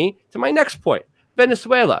brings me to my next point.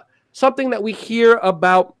 Venezuela, something that we hear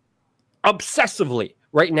about obsessively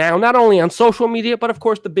right now, not only on social media, but of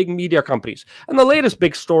course the big media companies. And the latest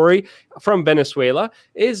big story from Venezuela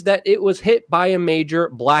is that it was hit by a major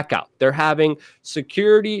blackout. They're having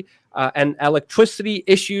security and electricity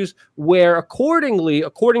issues where, according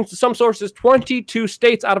to some sources, 22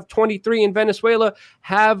 states out of 23 in Venezuela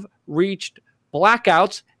have reached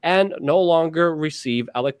blackouts and no longer receive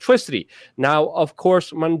electricity. Now, of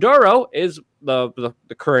course, Maduro is the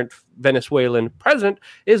current Venezuelan president,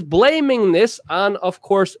 is blaming this on, of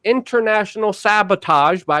course, international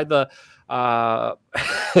sabotage by the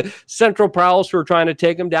Central Prowls who are trying to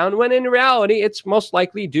take him down, when in reality it's most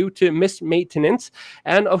likely due to mismaintenance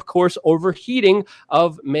and, of course, overheating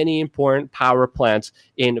of many important power plants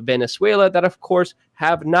in Venezuela that, of course,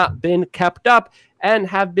 have not been kept up and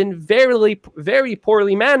have been very, very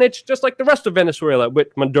poorly managed, just like the rest of Venezuela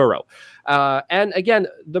with Maduro. And again,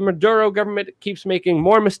 the Maduro government keeps making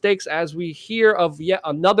more mistakes, as we hear of yet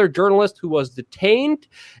another journalist who was detained,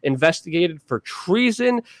 investigated for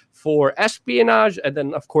treason, for espionage, and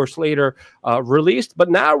then, of course, later released.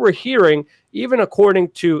 But now we're hearing, even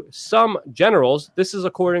according to some generals, this is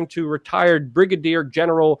according to retired Brigadier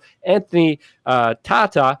General Anthony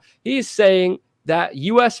Tata, he's saying that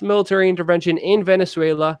U.S. military intervention in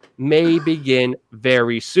Venezuela may begin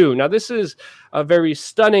very soon. Now, this is a very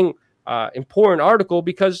stunning, important article,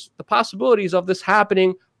 because the possibilities of this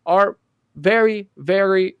happening are very,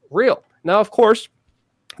 very real. Now, of course,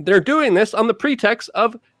 they're doing this on the pretext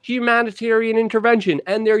of humanitarian intervention,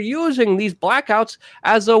 and they're using these blackouts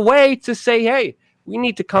as a way to say, hey, we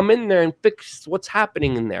need to come in there and fix what's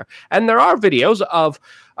happening in there. And there are videos of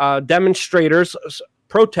demonstrators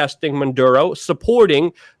protesting Maduro,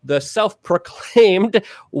 supporting the self-proclaimed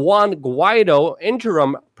Juan Guaido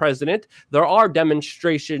interim president. There are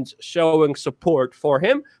demonstrations showing support for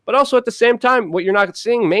him, but also at the same time, what you're not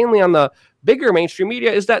seeing mainly on the bigger mainstream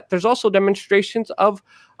media is that there's also demonstrations of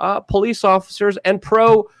police officers and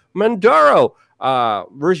pro-Maduro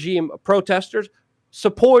regime protesters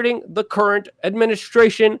supporting the current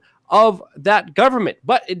administration of that government.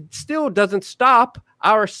 But it still doesn't stop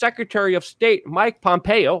our Secretary of State, Mike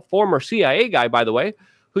Pompeo, former CIA guy, by the way,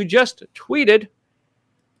 who just tweeted,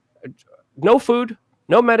 no food,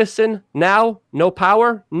 no medicine, now, no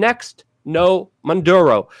power, next, no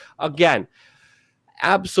Maduro. Again,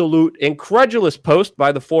 absolute incredulous post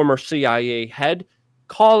by the former CIA head,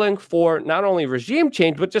 calling for not only regime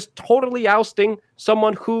change, but just totally ousting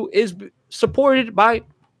someone who is supported by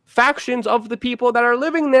factions of the people that are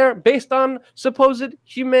living there based on supposed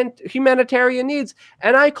humanitarian needs.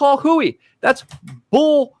 And I call hooey. That's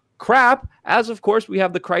bull crap, as of course we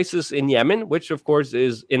have the crisis in Yemen, which of course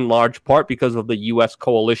is in large part because of the U.S.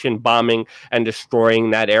 coalition bombing and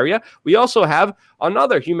destroying that area. We also have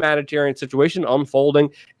another humanitarian situation unfolding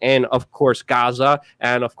in, of course, Gaza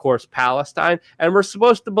and, of course, Palestine. And we're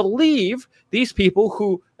supposed to believe these people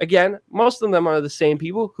who, again, most of them are the same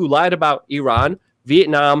people who lied about Iran,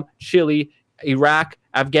 Vietnam, Chile, Iraq,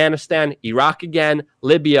 Afghanistan, Iraq again,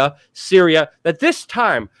 Libya, Syria, that this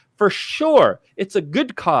time, for sure, it's a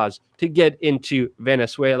good cause to get into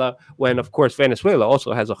Venezuela, when, of course, Venezuela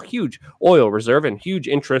also has a huge oil reserve and huge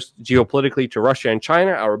interest geopolitically to Russia and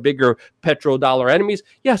China, our bigger petrodollar enemies.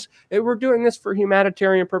 Yes, we're doing this for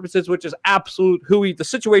humanitarian purposes, which is absolute hooey. The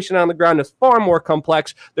situation on the ground is far more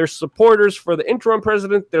complex. There's supporters for the interim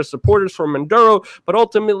president. There's supporters for Maduro. But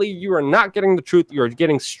ultimately, you are not getting the truth. You're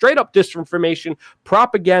getting straight up disinformation,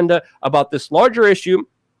 propaganda about this larger issue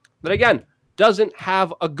that, again, doesn't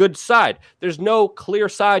have a good side. There's no clear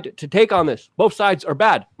side to take on this. Both sides are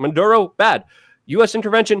bad. Maduro, bad. U.S.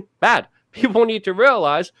 intervention, bad. People need to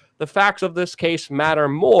realize the facts of this case matter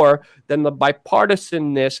more than the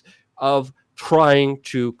bipartisanness of trying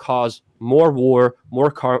to cause more war,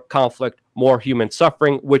 more conflict, more human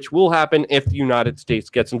suffering, which will happen if the United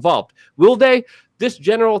States gets involved. Will they? This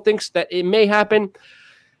general thinks that it may happen.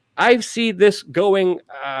 I see this going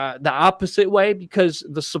the opposite way, because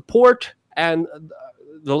the support and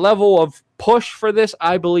the level of push for this,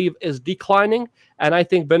 I believe, is declining. And I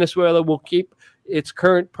think Venezuela will keep its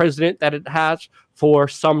current president that it has for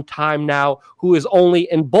some time now, who is only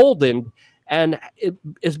emboldened and it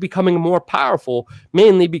is becoming more powerful,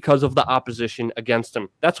 mainly because of the opposition against him.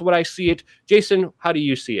 That's what I see it. Jason, how do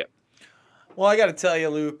you see it? Well, I got to tell you,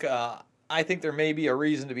 Luke, I think there may be a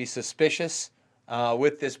reason to be suspicious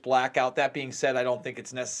with this blackout. That being said, I don't think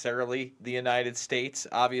it's necessarily the United States.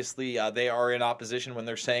 Obviously, they are in opposition when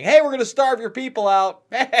they're saying, hey, we're going to starve your people out.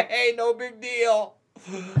 Hey, no big deal.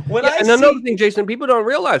 Another thing, Jason, people don't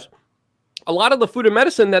realize, a lot of the food and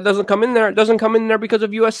medicine that doesn't come in there because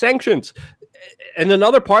of U.S. sanctions. And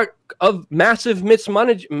another part of massive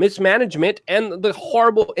mismanagement and the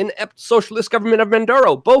horrible, inept socialist government of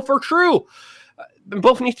Maduro. Both are true.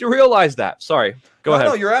 Both need to realize that. Sorry. Go ahead.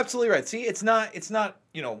 No, you're absolutely right. See, it's not,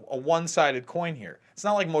 a one-sided coin here. It's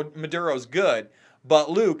not like Maduro's good. But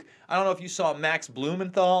Luke, I don't know if you saw Max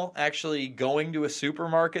Blumenthal actually going to a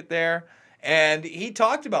supermarket there, and he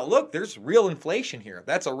talked about, look, there's real inflation here.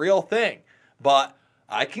 That's a real thing. But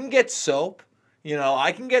I can get soap,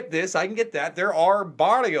 I can get this, I can get that. There are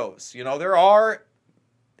barrios, there are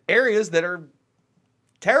areas that are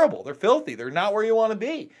terrible. They're filthy. They're not where you want to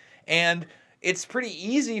be. And it's pretty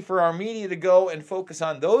easy for our media to go and focus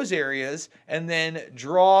on those areas and then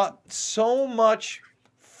draw so much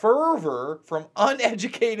fervor from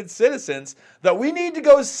uneducated citizens that we need to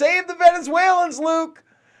go save the Venezuelans, Luke.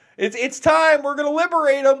 It's time. We're going to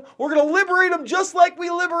liberate them. We're going to liberate them just like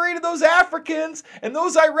we liberated those Africans and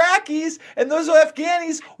those Iraqis and those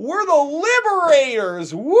Afghanis. We're the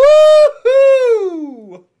liberators.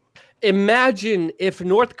 Woohoo! Imagine if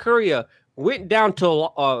North Korea went down to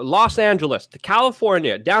Los Angeles, to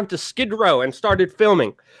California, down to Skid Row and started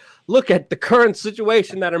filming. Look at the current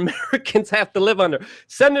situation that Americans have to live under.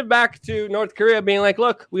 Send it back to North Korea being like,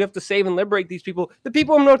 look, we have to save and liberate these people. The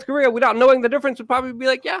people in North Korea, without knowing the difference, would probably be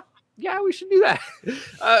like, yeah, we should do that.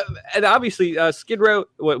 And obviously, Skid Row,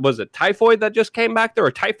 what was it, typhoid that just came back there,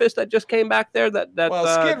 or typhus that just came back there?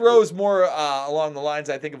 Well, Skid Row is more along the lines,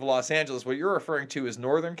 I think, of Los Angeles. What you're referring to is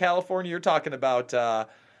Northern California. You're talking about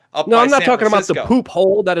I'm not talking about the poop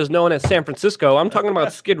hole that is known as San Francisco. I'm talking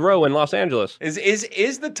about Skid Row in Los Angeles.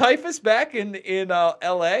 Is the typhus back in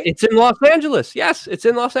L.A.? It's in Los Angeles. Yes, it's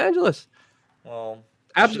in Los Angeles. Well,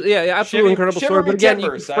 absolutely, yeah, absolutely incredible story. But again,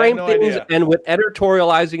 you can frame things, and with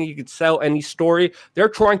editorializing, you could sell any story. They're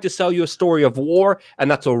trying to sell you a story of war,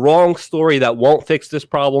 and that's a wrong story that won't fix this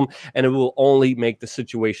problem, and it will only make the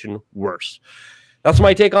situation worse. That's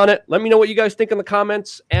my take on it. Let me know what you guys think in the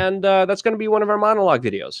comments, and that's going to be one of our monologue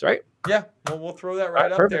videos, right? Yeah, well, we'll throw that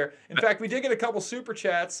right up there. In fact, we did get a couple super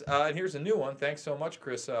chats, and here's a new one. Thanks so much,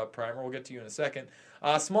 Chris Primer. We'll get to you in a second.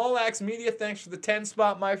 Small Axe Media, thanks for the 10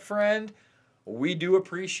 spot, my friend. We do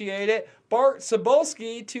appreciate it. Bart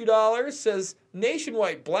Sabulski, $2, says,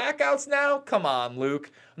 nationwide blackouts now? Come on,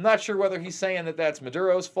 Luke. I'm not sure whether he's saying that that's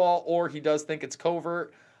Maduro's fault or he does think it's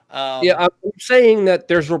covert. Yeah, I'm saying that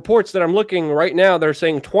there's reports that I'm looking right now. They're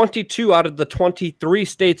saying 22 out of the 23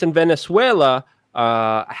 states in Venezuela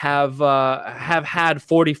have had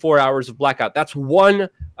 44 hours of blackout. That's one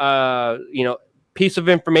piece of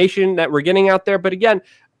information that we're getting out there. But again,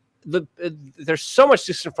 there's so much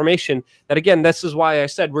disinformation that, again, this is why I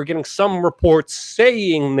said we're getting some reports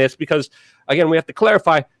saying this, because again, we have to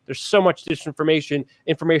clarify there's so much disinformation.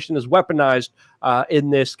 Information is weaponized in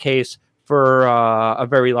this case for a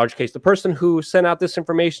very large case. The person who sent out this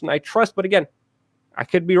information I trust, but again, I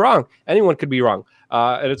could be wrong. Anyone could be wrong.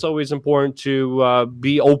 And it's always important to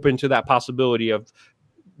be open to that possibility of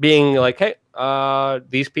being like, hey,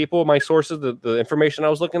 these people, my sources, the information I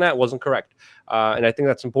was looking at wasn't correct. And I think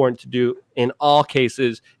that's important to do in all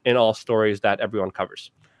cases, in all stories that everyone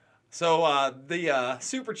covers. So the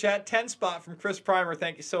super chat 10 spot from Chris Primer.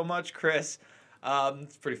 Thank you so much, Chris.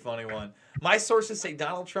 It's a pretty funny one. My sources say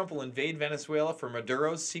Donald Trump will invade Venezuela for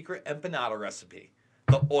Maduro's secret empanada recipe.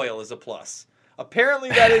 The oil is a plus. Apparently,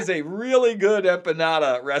 that is a really good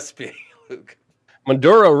empanada recipe, Luke.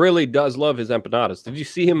 Maduro really does love his empanadas. Did you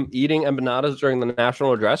see him eating empanadas during the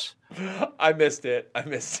national address? I missed it.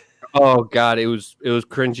 Oh God, it was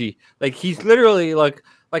cringy. Like he's literally like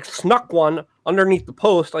snuck one underneath the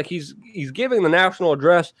post, like he's giving the national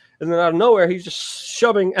address, and then out of nowhere he's just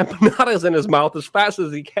shoving empanadas in his mouth as fast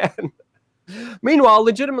as he can. Meanwhile,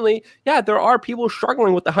 legitimately, yeah, there are people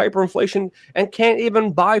struggling with the hyperinflation and can't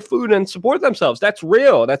even buy food and support themselves. That's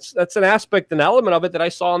real. That's an aspect, an element of it that I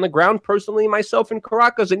saw on the ground personally myself in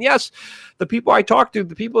Caracas. And yes, the people I talked to,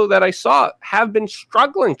 the people that I saw have been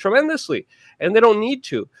struggling tremendously, and they don't need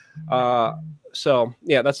to. So,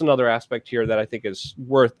 yeah, that's another aspect here that I think is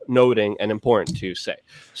worth noting and important to say.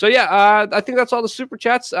 So, yeah, I think that's all the super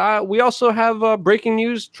chats. We also have breaking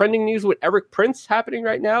news, trending news with Erik Prince happening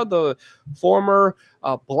right now, the former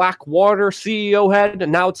Blackwater CEO head. And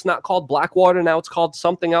now it's not called Blackwater. Now it's called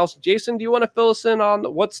something else. Jason, do you want to fill us in on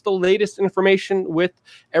what's the latest information with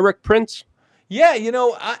Erik Prince? Yeah,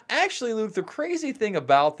 actually, Luke, the crazy thing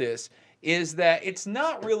about this is that it's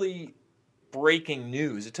not really breaking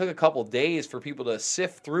news. It took a couple days for people to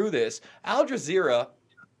sift through this. Al Jazeera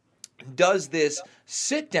does this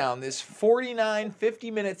sit down, this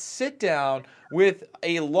 50-minute sit down with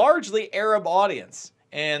a largely Arab audience.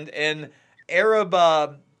 And an Arab,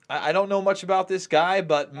 I don't know much about this guy,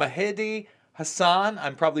 but Mahdi Hassan,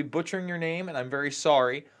 I'm probably butchering your name and I'm very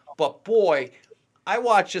sorry, but boy, I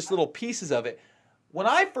watched just little pieces of it. When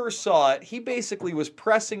I first saw it, he basically was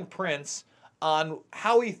pressing Prince on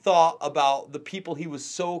how he thought about the people he was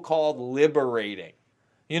so-called liberating.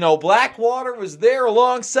 Blackwater was there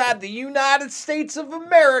alongside the United States of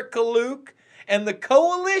America, Luke, and the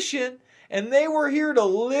coalition, and they were here to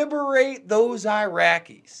liberate those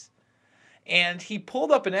Iraqis. And he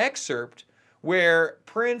pulled up an excerpt where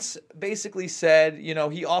Prince basically said,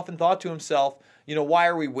 he often thought to himself, why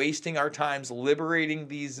are we wasting our times liberating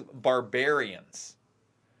these barbarians?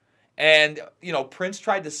 And, Prince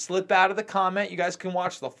tried to slip out of the comment. You guys can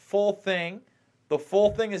watch the full thing. The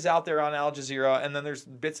full thing is out there on Al Jazeera, and then there's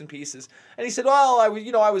bits and pieces. And he said, well, I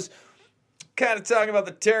was kind of talking about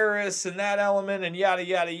the terrorists and that element and yada,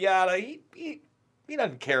 yada, yada. He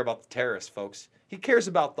doesn't care about the terrorists, folks. He cares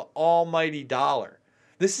about the almighty dollar.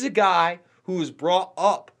 This is a guy who was brought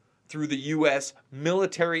up through the U.S.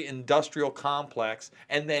 military-industrial complex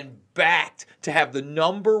and then backed to have the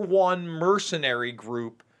 #1 mercenary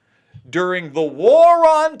group during the War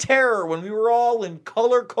on Terror, when we were all in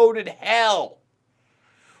color-coded hell,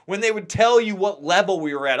 when they would tell you what level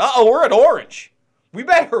we were at. Uh-oh, we're at orange. We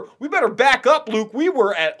better back up, Luke. We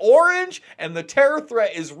were at orange, and the terror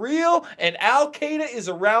threat is real, and Al-Qaeda is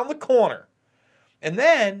around the corner. And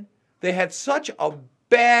then they had such a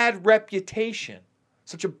bad reputation,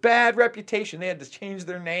 they had to change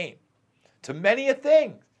their name to many a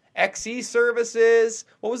thing. XE Services.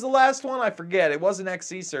 What was the last one? I forget. It wasn't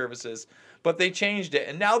XE Services, but they changed it.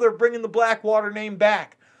 And now they're bringing the Blackwater name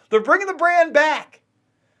back. They're bringing the brand back.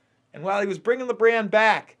 And while he was bringing the brand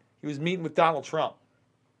back, he was meeting with Donald Trump.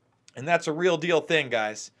 And that's a real deal thing,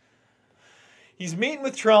 guys. He's meeting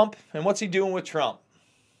with Trump, and what's he doing with Trump?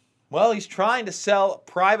 Well, he's trying to sell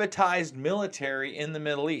privatized military in the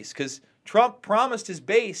Middle East, because Trump promised his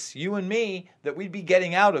base, you and me, that we'd be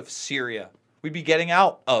getting out of Syria. We'd be getting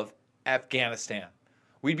out of Afghanistan.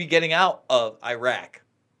 We'd be getting out of Iraq.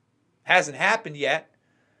 Hasn't happened yet,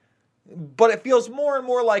 but it feels more and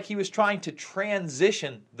more like he was trying to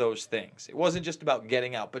transition those things. It wasn't just about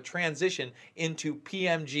getting out, but transition into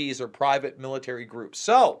PMGs or private military groups.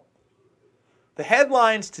 So, the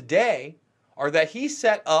headlines today are that he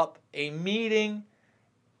set up a meeting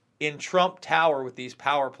in Trump Tower with these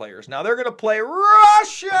power players. Now they're going to play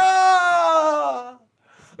Russia!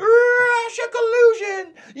 Russia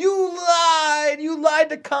collusion! You lied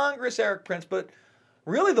to Congress, Eric Prince. But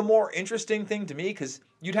really the more interesting thing to me, because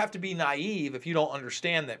you'd have to be naive if you don't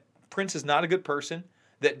understand that Prince is not a good person,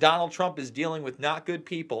 that Donald Trump is dealing with not good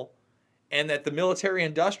people, and that the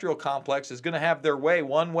military-industrial complex is going to have their way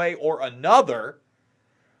one way or another,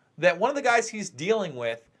 that one of the guys he's dealing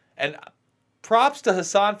with, and props to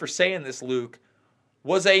Hassan for saying this, Luke,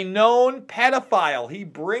 was a known pedophile. He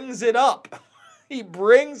brings it up. He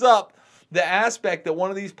brings up the aspect that one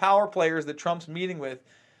of these power players that Trump's meeting with,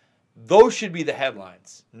 those should be the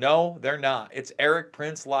headlines. No, they're not. It's Eric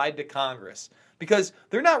Prince lied to Congress. Because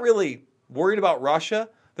they're not really worried about Russia.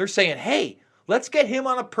 They're saying, hey, let's get him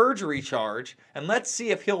on a perjury charge, and let's see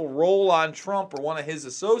if he'll roll on Trump or one of his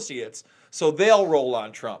associates, so they'll roll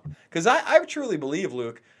on Trump. Because I truly believe,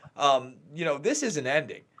 Luke, this isn't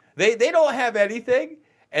ending. They don't have anything,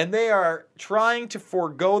 and they are trying to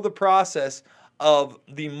forego the process of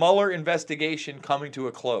the Mueller investigation coming to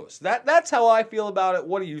a close. That's how I feel about it.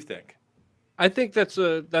 What do you think? I think that's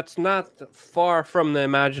not far from the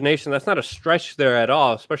imagination. That's not a stretch there at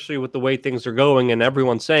all, especially with the way things are going and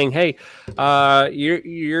everyone saying, hey,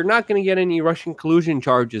 you're not going to get any Russian collusion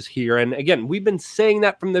charges here. And again, we've been saying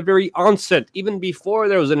that from the very onset, even before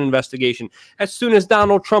there was an investigation. As soon as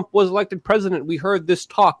Donald Trump was elected president, we heard this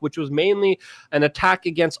talk, which was mainly an attack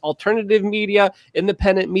against alternative media,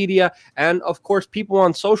 independent media, and of course, people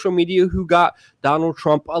on social media who got Donald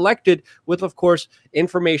Trump elected with, of course,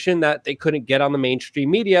 information that they couldn't get on the mainstream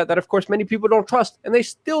media that, of course, many people don't trust, and they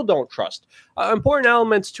still don't trust. Important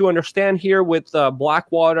elements to understand here with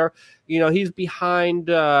Blackwater. He's behind,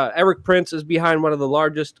 Eric Prince is behind one of the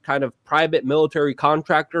largest kind of private military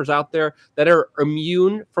contractors out there that are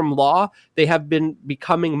immune from law. They have been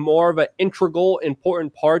becoming more of an integral,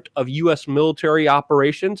 important part of U.S. military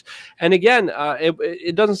operations. And again,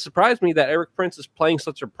 it doesn't surprise me that Eric Prince is playing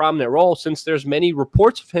such a prominent role, since there's many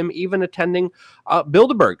reports of him even attending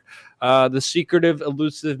Bilderberg, the secretive,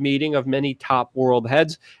 elusive meeting of many top world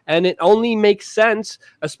heads. And it only makes sense,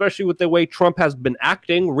 especially with the way Trump has been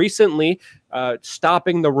acting recently,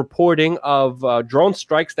 stopping the reporting of drone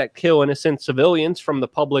strikes that kill innocent civilians from the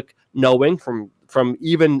public knowing, from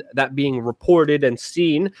even that being reported and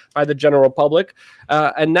seen by the general public.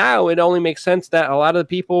 And now it only makes sense that a lot of the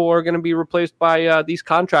people are going to be replaced by these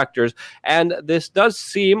contractors. And this does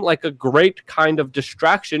seem like a great kind of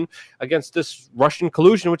distraction against this Russian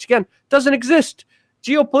collusion, which again doesn't exist.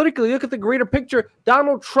 Geopolitically, look at the greater picture.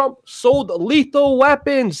 Donald Trump sold lethal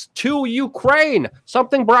weapons to Ukraine,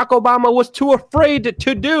 something Barack Obama was too afraid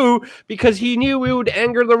to do because he knew it would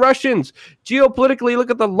anger the Russians. Geopolitically, look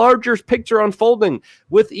at the larger picture unfolding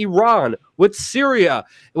with Iran, with Syria,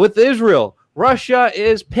 with Israel. Russia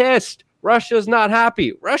is pissed. Russia's not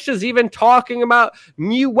happy. Russia's even talking about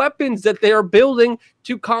new weapons that they are building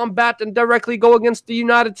to combat and directly go against the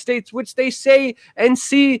United States, which they say and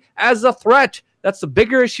see as a threat. That's the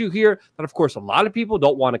bigger issue here that, of course, a lot of people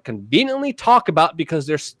don't want to conveniently talk about because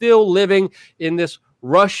they're still living in this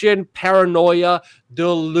Russian paranoia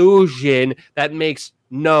delusion that makes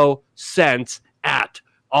no sense at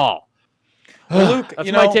all. Well, Luke,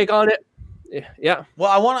 that's my take on it. Yeah.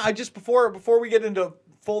 Well, I just before we get into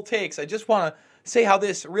full takes, I just want to say how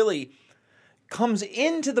this really comes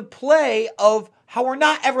into the play of how we're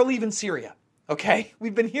not ever leaving Syria. Okay,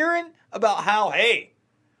 we've been hearing about how, hey,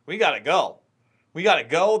 we gotta go.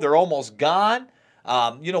 They're almost gone.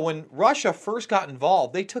 When Russia first got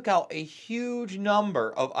involved, they took out a huge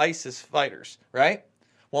number of ISIS fighters, right?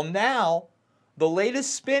 Well, now the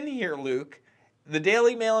latest spin here, Luke. The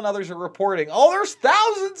Daily Mail and others are reporting, there's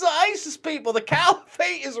thousands of ISIS people. The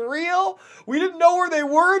caliphate is real. We didn't know where they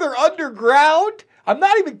were. They're underground. I'm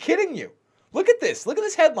not even kidding you. Look at this. Look at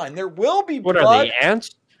this headline. There will be blood. What are they,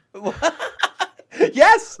 ants?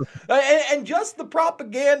 Yes. And just the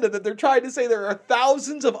propaganda that they're trying to say there are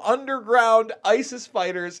thousands of underground ISIS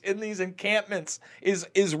fighters in these encampments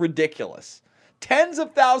is ridiculous. Tens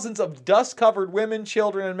of thousands of dust-covered women,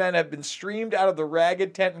 children, and men have been streamed out of the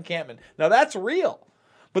ragged tent encampment. Now that's real.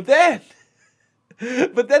 But then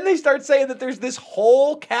they start saying that there's this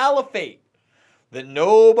whole caliphate that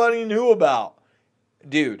nobody knew about.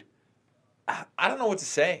 Dude, I don't know what to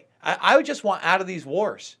say. I would just want out of these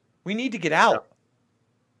wars. We need to get out.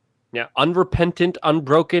 Yeah, unrepentant,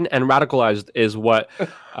 unbroken, and radicalized is what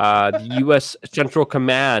the U.S. Central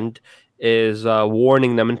Command is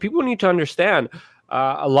warning them. And people need to understand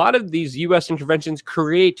a lot of these U.S. interventions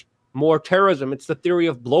create more terrorism. It's the theory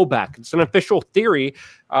of blowback. It's an official theory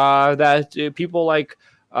that people like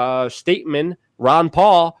Stateman, Ron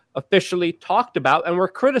Paul, officially talked about and were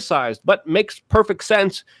criticized, but makes perfect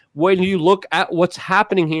sense when you look at what's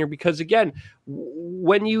happening here. Because again,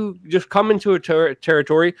 when you just come into a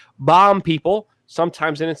territory, bomb people,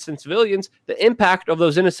 sometimes innocent civilians, the impact of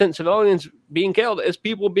those innocent civilians being killed is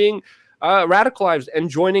people being radicalized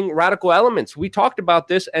and joining radical elements. We talked about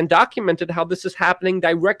this and documented how this is happening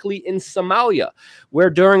directly in Somalia,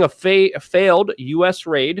 where during a failed U.S.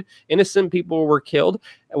 raid, innocent people were killed.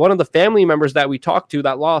 One of the family members that we talked to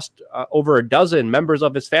that lost over a dozen members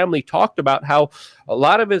of his family talked about how a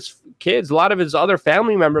lot of his kids, a lot of his other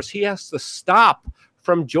family members, he has to stop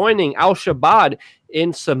from joining Al-Shabaab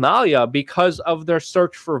in Somalia because of their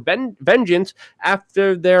search for vengeance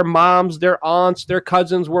after their moms, their aunts, their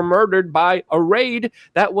cousins were murdered by a raid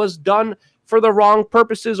that was done for the wrong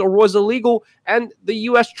purposes or was illegal, and the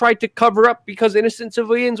U.S. tried to cover up because innocent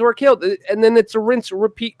civilians were killed. And then it's a rinse,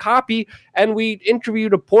 repeat, copy, and we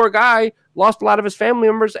interviewed a poor guy, lost a lot of his family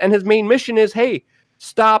members, and his main mission is, hey,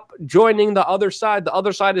 stop joining the other side. The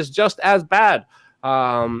other side is just as bad.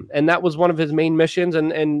 And that was one of his main missions.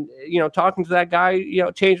 And talking to that guy,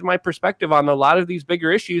 changed my perspective on a lot of these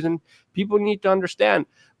bigger issues. And people need to understand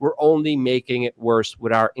we're only making it worse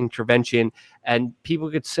with our intervention. And people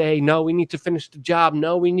could say, no, we need to finish the job.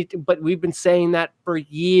 No, we need to. But we've been saying that for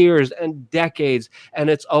years and decades. And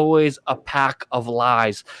it's always a pack of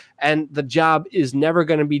lies. And the job is never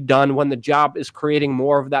going to be done when the job is creating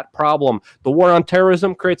more of that problem. The war on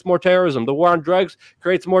terrorism creates more terrorism. The war on drugs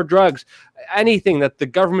creates more drugs. Anything that the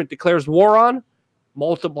government declares war on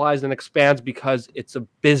multiplies and expands because it's a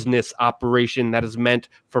business operation that is meant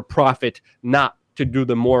for profit, not to do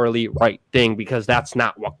the morally right thing, because that's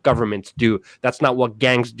not what governments do. That's not what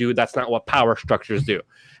gangs do. That's not what power structures do.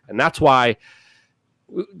 And that's why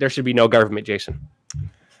there should be no government, Jason.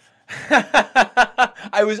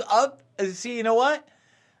 I was up. See, you know what?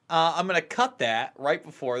 I'm going to cut that right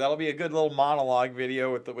before. That'll be a good little monologue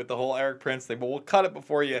video with the whole Eric Prince thing. But we'll cut it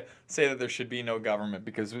before you say that there should be no government,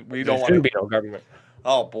 because we don't want to. There shouldn't be no government.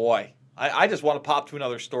 Oh, boy. I just want to pop to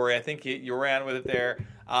another story. I think you ran with it there.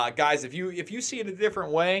 Guys, if you see it a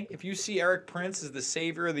different way, if you see Eric Prince as the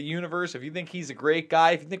savior of the universe, if you think he's a great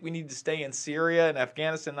guy, if you think we need to stay in Syria and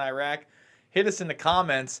Afghanistan and Iraq, hit us in the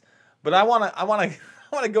comments. But I want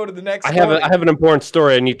to go to the next story. I have an important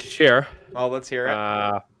story I need to share. Oh, let's hear it.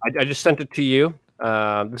 I just sent it to you.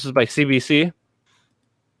 This is by CBC.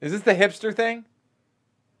 Is this the hipster thing?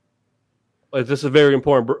 This is a very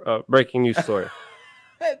important breaking news story.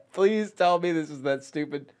 Please tell me this is that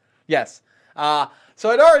stupid. Yes. So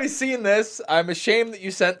I'd already seen this. I'm ashamed that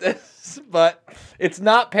you sent this, but it's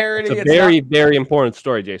not parody. It's a very important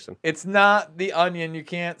story, Jason. It's not The Onion. You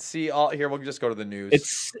can't see all. Here, we'll just go to the news.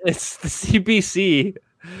 It's the CBC.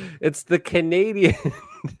 It's the Canadian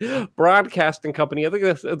Broadcasting Company. I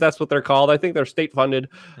think that's what they're called. I think they're state funded.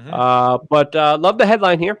 Mm-hmm. But love the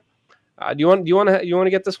headline here. Do you want to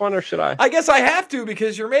get this one, or should I? I guess I have to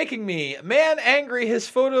because you're making me. Man angry his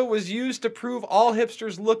photo was used to prove all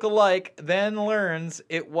hipsters look alike, then learns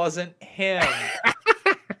it wasn't him.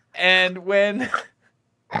 And when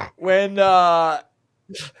I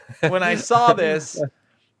saw this,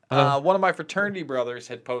 one of my fraternity brothers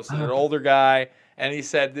had posted, an older guy, and he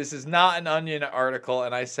said, "This is not an Onion article."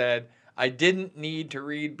 And I said, "I didn't need to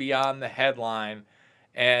read beyond the headline."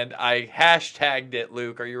 And I hashtagged it,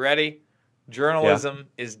 Luke. Are you ready? Journalism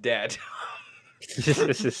is dead.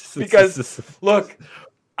 Because, look,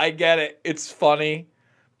 I get it. It's funny.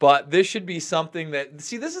 But this should be something that...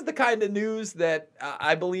 See, this is the kind of news that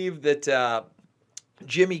I believe that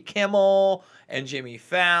Jimmy Kimmel and Jimmy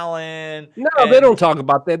Fallon... No, they don't talk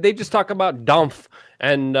about that. They just talk about Dumpf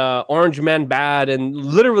and Orange Man Bad and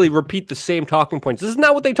literally repeat the same talking points. This is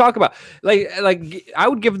not what they talk about. Like I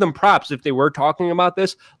would give them props if they were talking about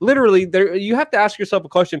this. Literally, you have to ask yourself a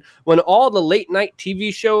question. When all the late night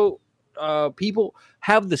TV show people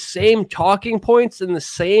have the same talking points and the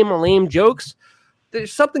same lame jokes,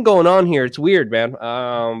 there's something going on here. It's weird, man.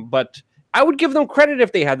 But I would give them credit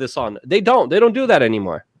if they had this on. They don't. They don't do that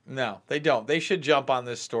anymore. No, they don't. They should jump on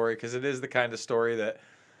this story because it is the kind of story that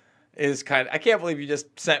is kind of... I can't believe you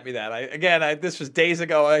just sent me that. This was days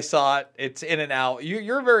ago. I saw it. It's in and out.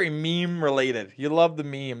 You're very meme related. You love the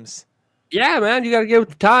memes. Yeah, man. You got to get with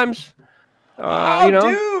the times.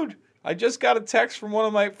 Dude. I just got a text from one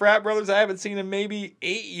of my frat brothers. I haven't seen him maybe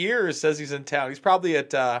 8 years. Says he's in town. He's probably at...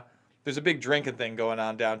 there's a big drinking thing going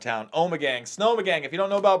on downtown. Omegang. Snomegang. If you don't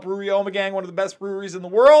know about Brewery Omegang, one of the best breweries in the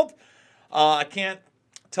world. I can't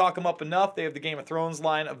talk them up enough. They have the Game of Thrones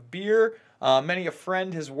line of beer. Many a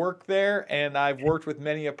friend has worked there, and I've worked with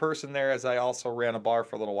many a person there as I also ran a bar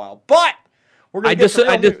for a little while. But we're going to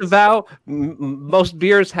I disavow most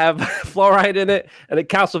beers have fluoride in it, and it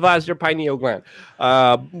calcifies your pineal gland.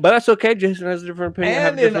 But that's okay. Jason has a different opinion.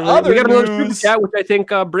 And in other we got another news, super chat, which I think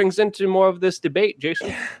brings into more of this debate,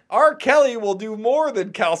 Jason. R. Kelly will do more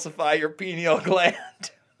than calcify your pineal gland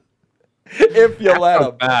if you let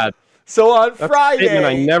him. Bad. So on That's Friday, a statement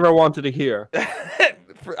I never wanted to hear.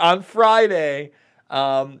 On Friday,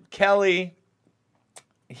 Kelly,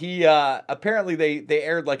 he apparently they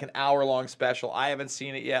aired like an hour-long special. I haven't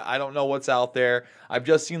seen it yet. I don't know what's out there. I've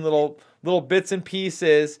just seen little bits and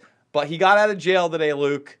pieces. But he got out of jail today,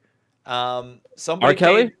 Luke. Somebody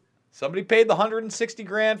paid the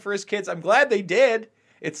 $160,000 for his kids. I'm glad they did.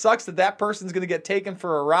 It sucks that person's going to get taken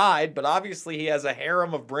for a ride, but obviously he has a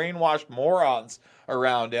harem of brainwashed morons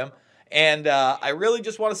around him. And I really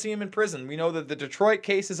just want to see him in prison. We know that the Detroit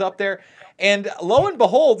case is up there. And lo and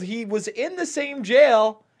behold, he was in the same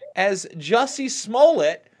jail as Jussie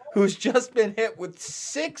Smollett, who's just been hit with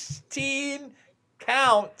 16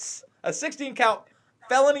 counts, a 16-count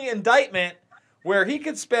felony indictment where he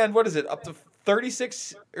could spend, up to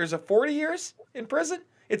 36 or is it 40 years in prison?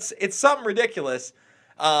 It's something ridiculous.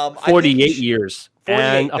 48 years. 48,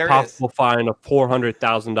 and a possible fine of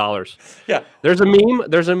 $400,000. Yeah. There's a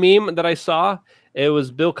meme that I saw. It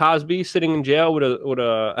was Bill Cosby sitting in jail with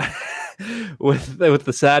with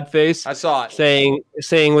the sad face. I saw it.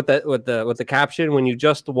 Saying with the caption, when you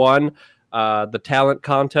just won the talent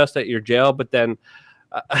contest at your jail, but then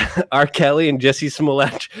R. Kelly and Jussie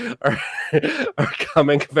Smollett are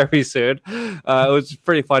coming very soon. It was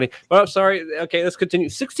pretty funny. But I'm sorry. Okay, let's continue.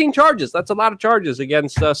 16 charges. That's a lot of charges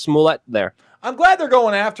against Smollett there. I'm glad they're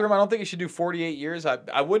going after him. I don't think he should do 48 years.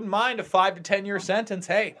 I wouldn't mind a 5 to 10 year sentence.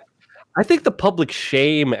 Hey. I think the public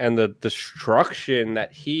shame and the destruction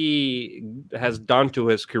that he has done to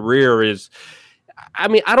his career is, I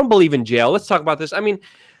mean, I don't believe in jail. Let's talk about this. I mean,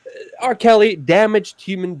 R. Kelly, damaged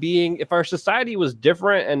human being. If our society was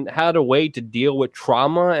different and had a way to deal with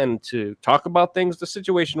trauma and to talk about things, the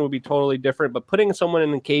situation would be totally different. But putting someone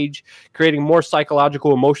in a cage, creating more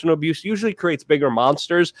psychological, emotional abuse usually creates bigger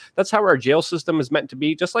monsters. That's how our jail system is meant to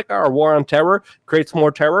be. Just like our war on terror creates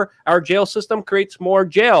more terror, our jail system creates more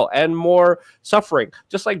jail and more suffering.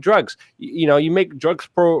 Just like drugs. You make drugs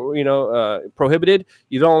prohibited.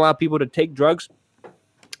 You don't allow people to take drugs.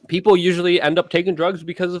 People usually end up taking drugs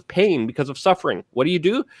because of pain, because of suffering. What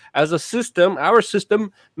do? As a system, our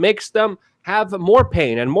system makes them have more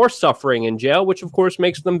pain and more suffering in jail, which of course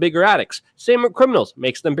makes them bigger addicts. Same with criminals,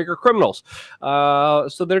 makes them bigger criminals.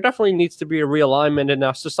 So there definitely needs to be a realignment,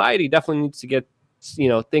 and society definitely needs to get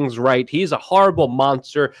things right. He's a horrible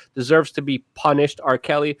monster, deserves to be punished. R.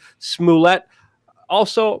 Kelly. Smollett,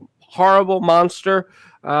 also horrible monster,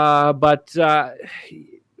 but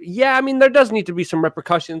yeah, I mean, there does need to be some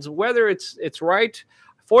repercussions. Whether it's right,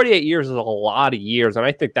 48 years is a lot of years, and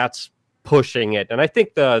I think that's pushing it. And I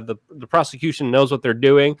think the prosecution knows what they're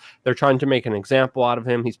doing. They're trying to make an example out of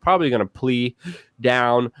him. He's probably going to plea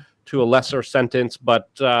down to a lesser sentence, but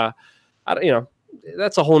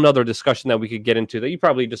that's a whole nother discussion that we could get into that you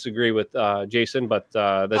probably disagree with, Jason, but that's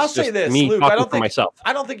I'll just say this, me Luke, talking for myself.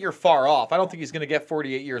 I don't think you're far off. I don't think he's going to get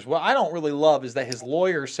 48 years. What I don't really love is that his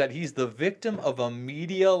lawyer said he's the victim of a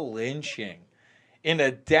media lynching in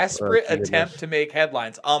a desperate attempt to make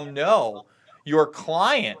headlines. No, your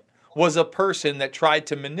client was a person that tried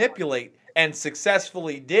to manipulate and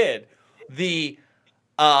successfully did the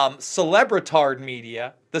celebritard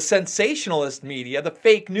media, the sensationalist media, the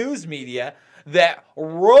fake news media that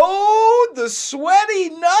rode the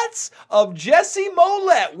sweaty nuts of Jesse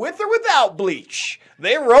Mollett with or without bleach.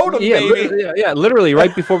 They rode him, baby. Literally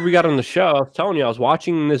right before we got on the show, I was telling you, I was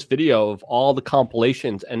watching this video of all the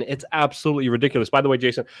compilations, and it's absolutely ridiculous. By the way,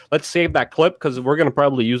 Jason, let's save that clip because we're going to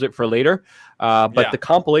probably use it for later. But the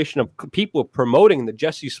compilation of people promoting the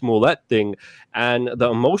Jesse Smollett thing and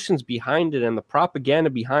the emotions behind it and the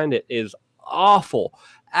propaganda behind it is awful.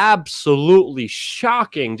 Absolutely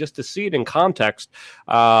shocking just to see it in context.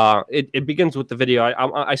 It begins with the video.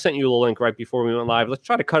 I sent you the link right before we went live. Let's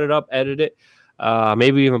try to cut it up, edit it.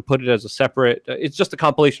 Maybe even put it as a separate, it's just a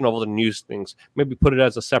compilation of all the news things. Maybe put it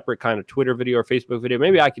as a separate kind of Twitter video or Facebook video.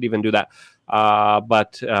 Maybe I could even do that.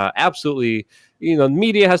 But absolutely, the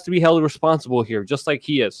media has to be held responsible here, just like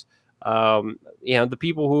he is. The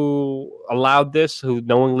people who allowed this, who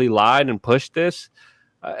knowingly lied and pushed this,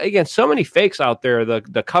 again, so many fakes out there.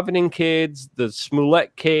 The Covenant kids, the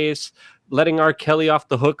Smollett case, letting R. Kelly off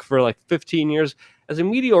the hook for like 15 years. As a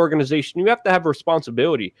media organization, you have to have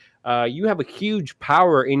responsibility. You have a huge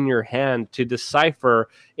power in your hand to decipher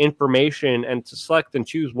information and to select and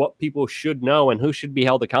choose what people should know and who should be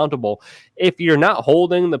held accountable. If you're not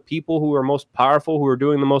holding the people who are most powerful, who are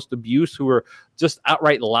doing the most abuse, who are just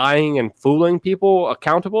outright lying and fooling people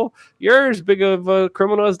accountable, you're as big of a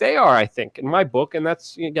criminal as they are, I think, in my book. And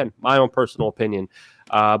that's, again, my own personal opinion.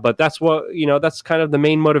 But that's what, that's kind of the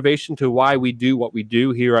main motivation to why we do what we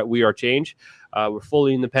do here at We Are Change. We're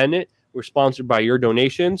fully independent. We're sponsored by your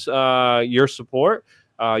donations, your support,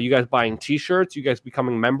 you guys buying T-shirts, you guys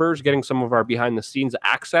becoming members, getting some of our behind-the-scenes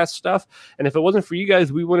access stuff. And if it wasn't for you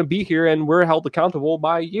guys, we wouldn't be here, and we're held accountable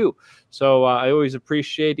by you. So I always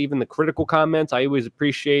appreciate even the critical comments. I always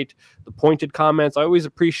appreciate the pointed comments. I always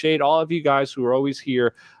appreciate all of you guys who are always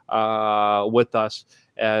here with us,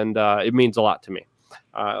 and it means a lot to me.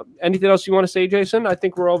 Anything else you want to say, Jason? I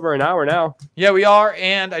think we're over an hour now. Yeah, we are.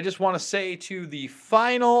 And I just want to say to the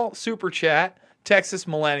final super chat, Texas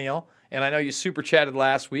Millennial, and I know you super chatted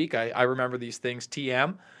last week. I remember these things,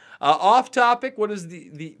 TM. Off topic, what is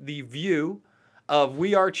the view of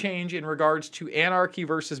We Are Change in regards to anarchy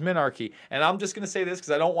versus minarchy? And I'm just going to say this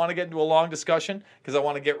because I don't want to get into a long discussion because I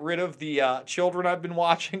want to get rid of the children I've been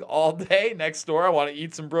watching all day next door. I want to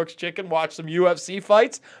eat some Brooks chicken, watch some UFC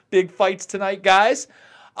fights. Big fights tonight, guys.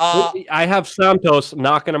 I have Santos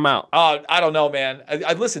knocking him out. I don't know, man.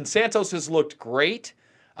 Listen, Santos has looked great.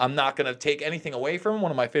 I'm not going to take anything away from him.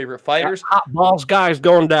 One of my favorite fighters. Hot balls guys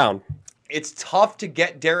going down. It's tough to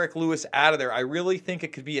get Derek Lewis out of there. I really think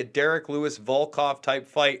it could be a Derek Lewis Volkov type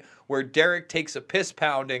fight where Derek takes a piss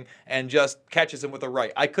pounding and just catches him with a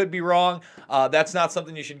right. I could be wrong. That's not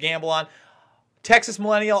something you should gamble on. Texas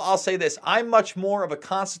Millennial, I'll say this. I'm much more of a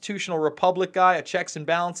constitutional republic guy, a checks and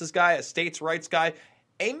balances guy, a states' rights guy,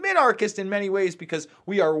 a minarchist in many ways because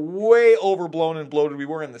we are way overblown and bloated. We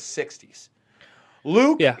were in the 60s.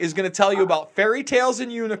 Luke is going to tell you about fairy tales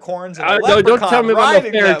and unicorns and don't tell me about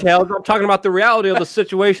no fairy tales. I'm talking about the reality of the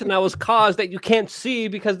situation that was caused that you can't see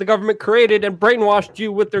because the government created and brainwashed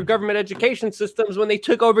you with their government education systems when they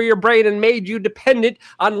took over your brain and made you dependent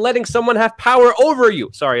on letting someone have power over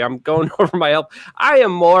you. Sorry, I'm going over my help. I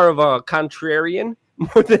am more of a contrarian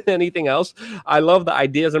more than anything else. I love the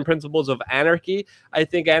ideas and principles of anarchy. I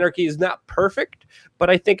think anarchy is not perfect, but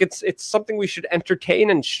I think it's something we should entertain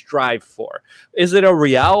and strive for. Is it a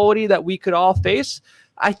reality that we could all face?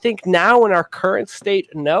 I think now in our current state,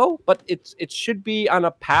 no, but it should be on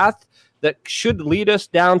a path that should lead us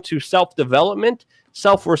down to self-development,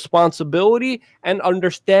 self-responsibility, and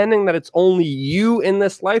understanding that it's only you in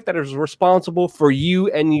this life that is responsible for you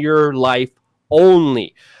and your life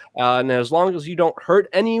only. And as long as you don't hurt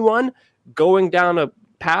anyone, going down a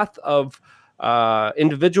path of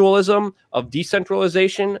individualism, of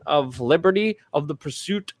decentralization, of liberty, of the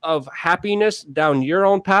pursuit of happiness down your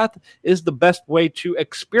own path is the best way to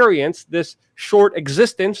experience this short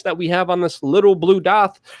existence that we have on this little blue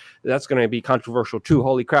dot. That's going to be controversial too.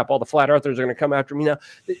 Holy crap, all the flat earthers are going to come after me now.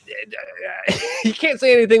 You can't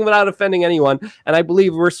say anything without offending anyone. And I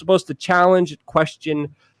believe we're supposed to challenge,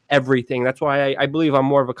 question everything. That's why I believe I'm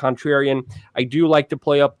more of a contrarian. I do like to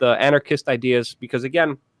play up the anarchist ideas because,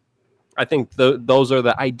 again, I think those are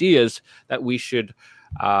the ideas that we should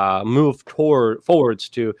move forwards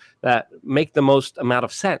to that make the most amount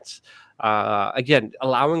of sense. Again,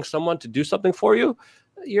 allowing someone to do something for you,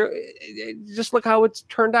 just look how it's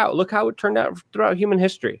turned out. Look how it turned out throughout human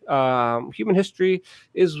history. Human history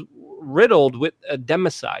is riddled with a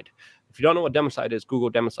democide. If you don't know what democide is,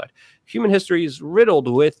 Google democide. Human history is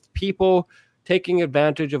riddled with people taking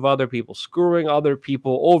advantage of other people, screwing other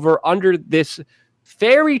people over under this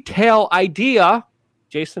fairy tale idea,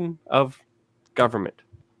 Jason, of government.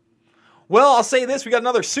 Well, I'll say this. We got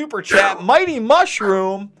another super chat. Mighty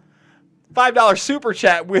Mushroom, $5 super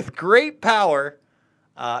chat. With great power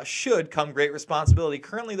should come great responsibility.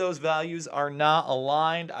 Currently, those values are not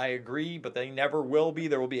aligned. I agree, but they never will be.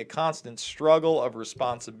 There will be a constant struggle of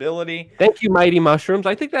responsibility. Thank you, Mighty Mushrooms.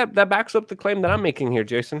 I think that backs up the claim that I'm making here,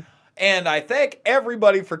 Jason. And I thank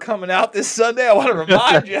everybody for coming out this Sunday. I want to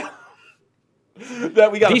remind you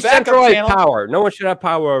that we got a backup decentralized channel. power. No one should have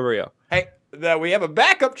power over you. Hey, that we have a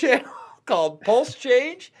backup channel called Pulse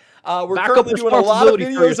Change. We're Backup currently doing a lot of responsibility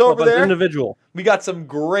for videos yourself over as an there. individual. We got some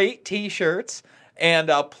great T-shirts.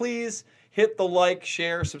 And please hit the like,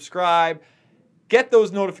 share, subscribe. Get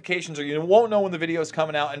those notifications or you won't know when the video is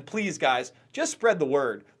coming out. And please, guys, just spread the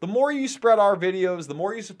word. The more you spread our videos, the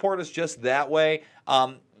more you support us just that way,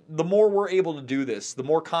 the more we're able to do this, the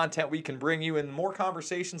more content we can bring you and the more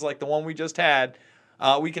conversations like the one we just had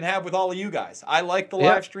we can have with all of you guys. I like the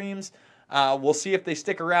live streams. We'll see if they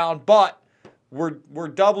stick around, but we're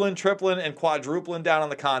doubling, tripling, and quadrupling down on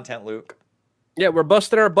the content, Luke. Yeah, we're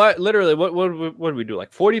busting our butt. Literally, what do we do?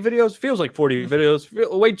 Like 40 videos? Feels like 40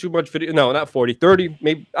 videos. Way too much video. No, not 40, 30,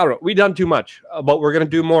 maybe. I don't know. We've done too much, but we're going to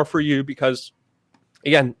do more for you because,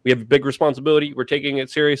 again, we have a big responsibility. We're taking it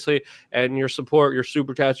seriously, and your support, your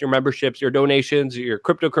super chats, your memberships, your donations, your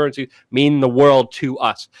cryptocurrency mean the world to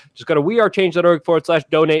us. Just go to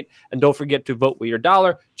wearechange.org/donate, and don't forget to vote with your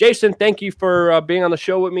dollar. Jason, thank you for being on the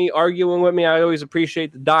show with me, arguing with me. I always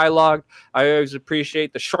appreciate the dialogue. I always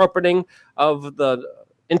appreciate the sharpening of the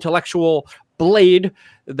intellectual blade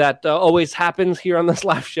that always happens here on this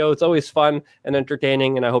live show. It's always fun and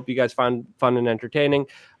entertaining, and I hope you guys find fun and entertaining.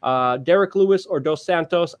 Derek Lewis or Dos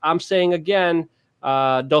Santos, I'm saying again,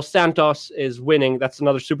 Dos Santos is winning. That's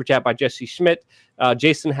another super chat by Jesse Schmidt.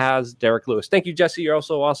 Jason has Derek Lewis. Thank you, Jesse. You're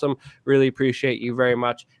also awesome. Really appreciate you very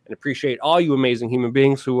much and appreciate all you amazing human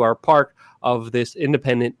beings who are part of this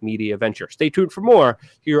independent media venture. Stay tuned for more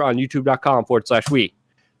here on youtube.com/we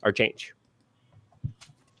are change.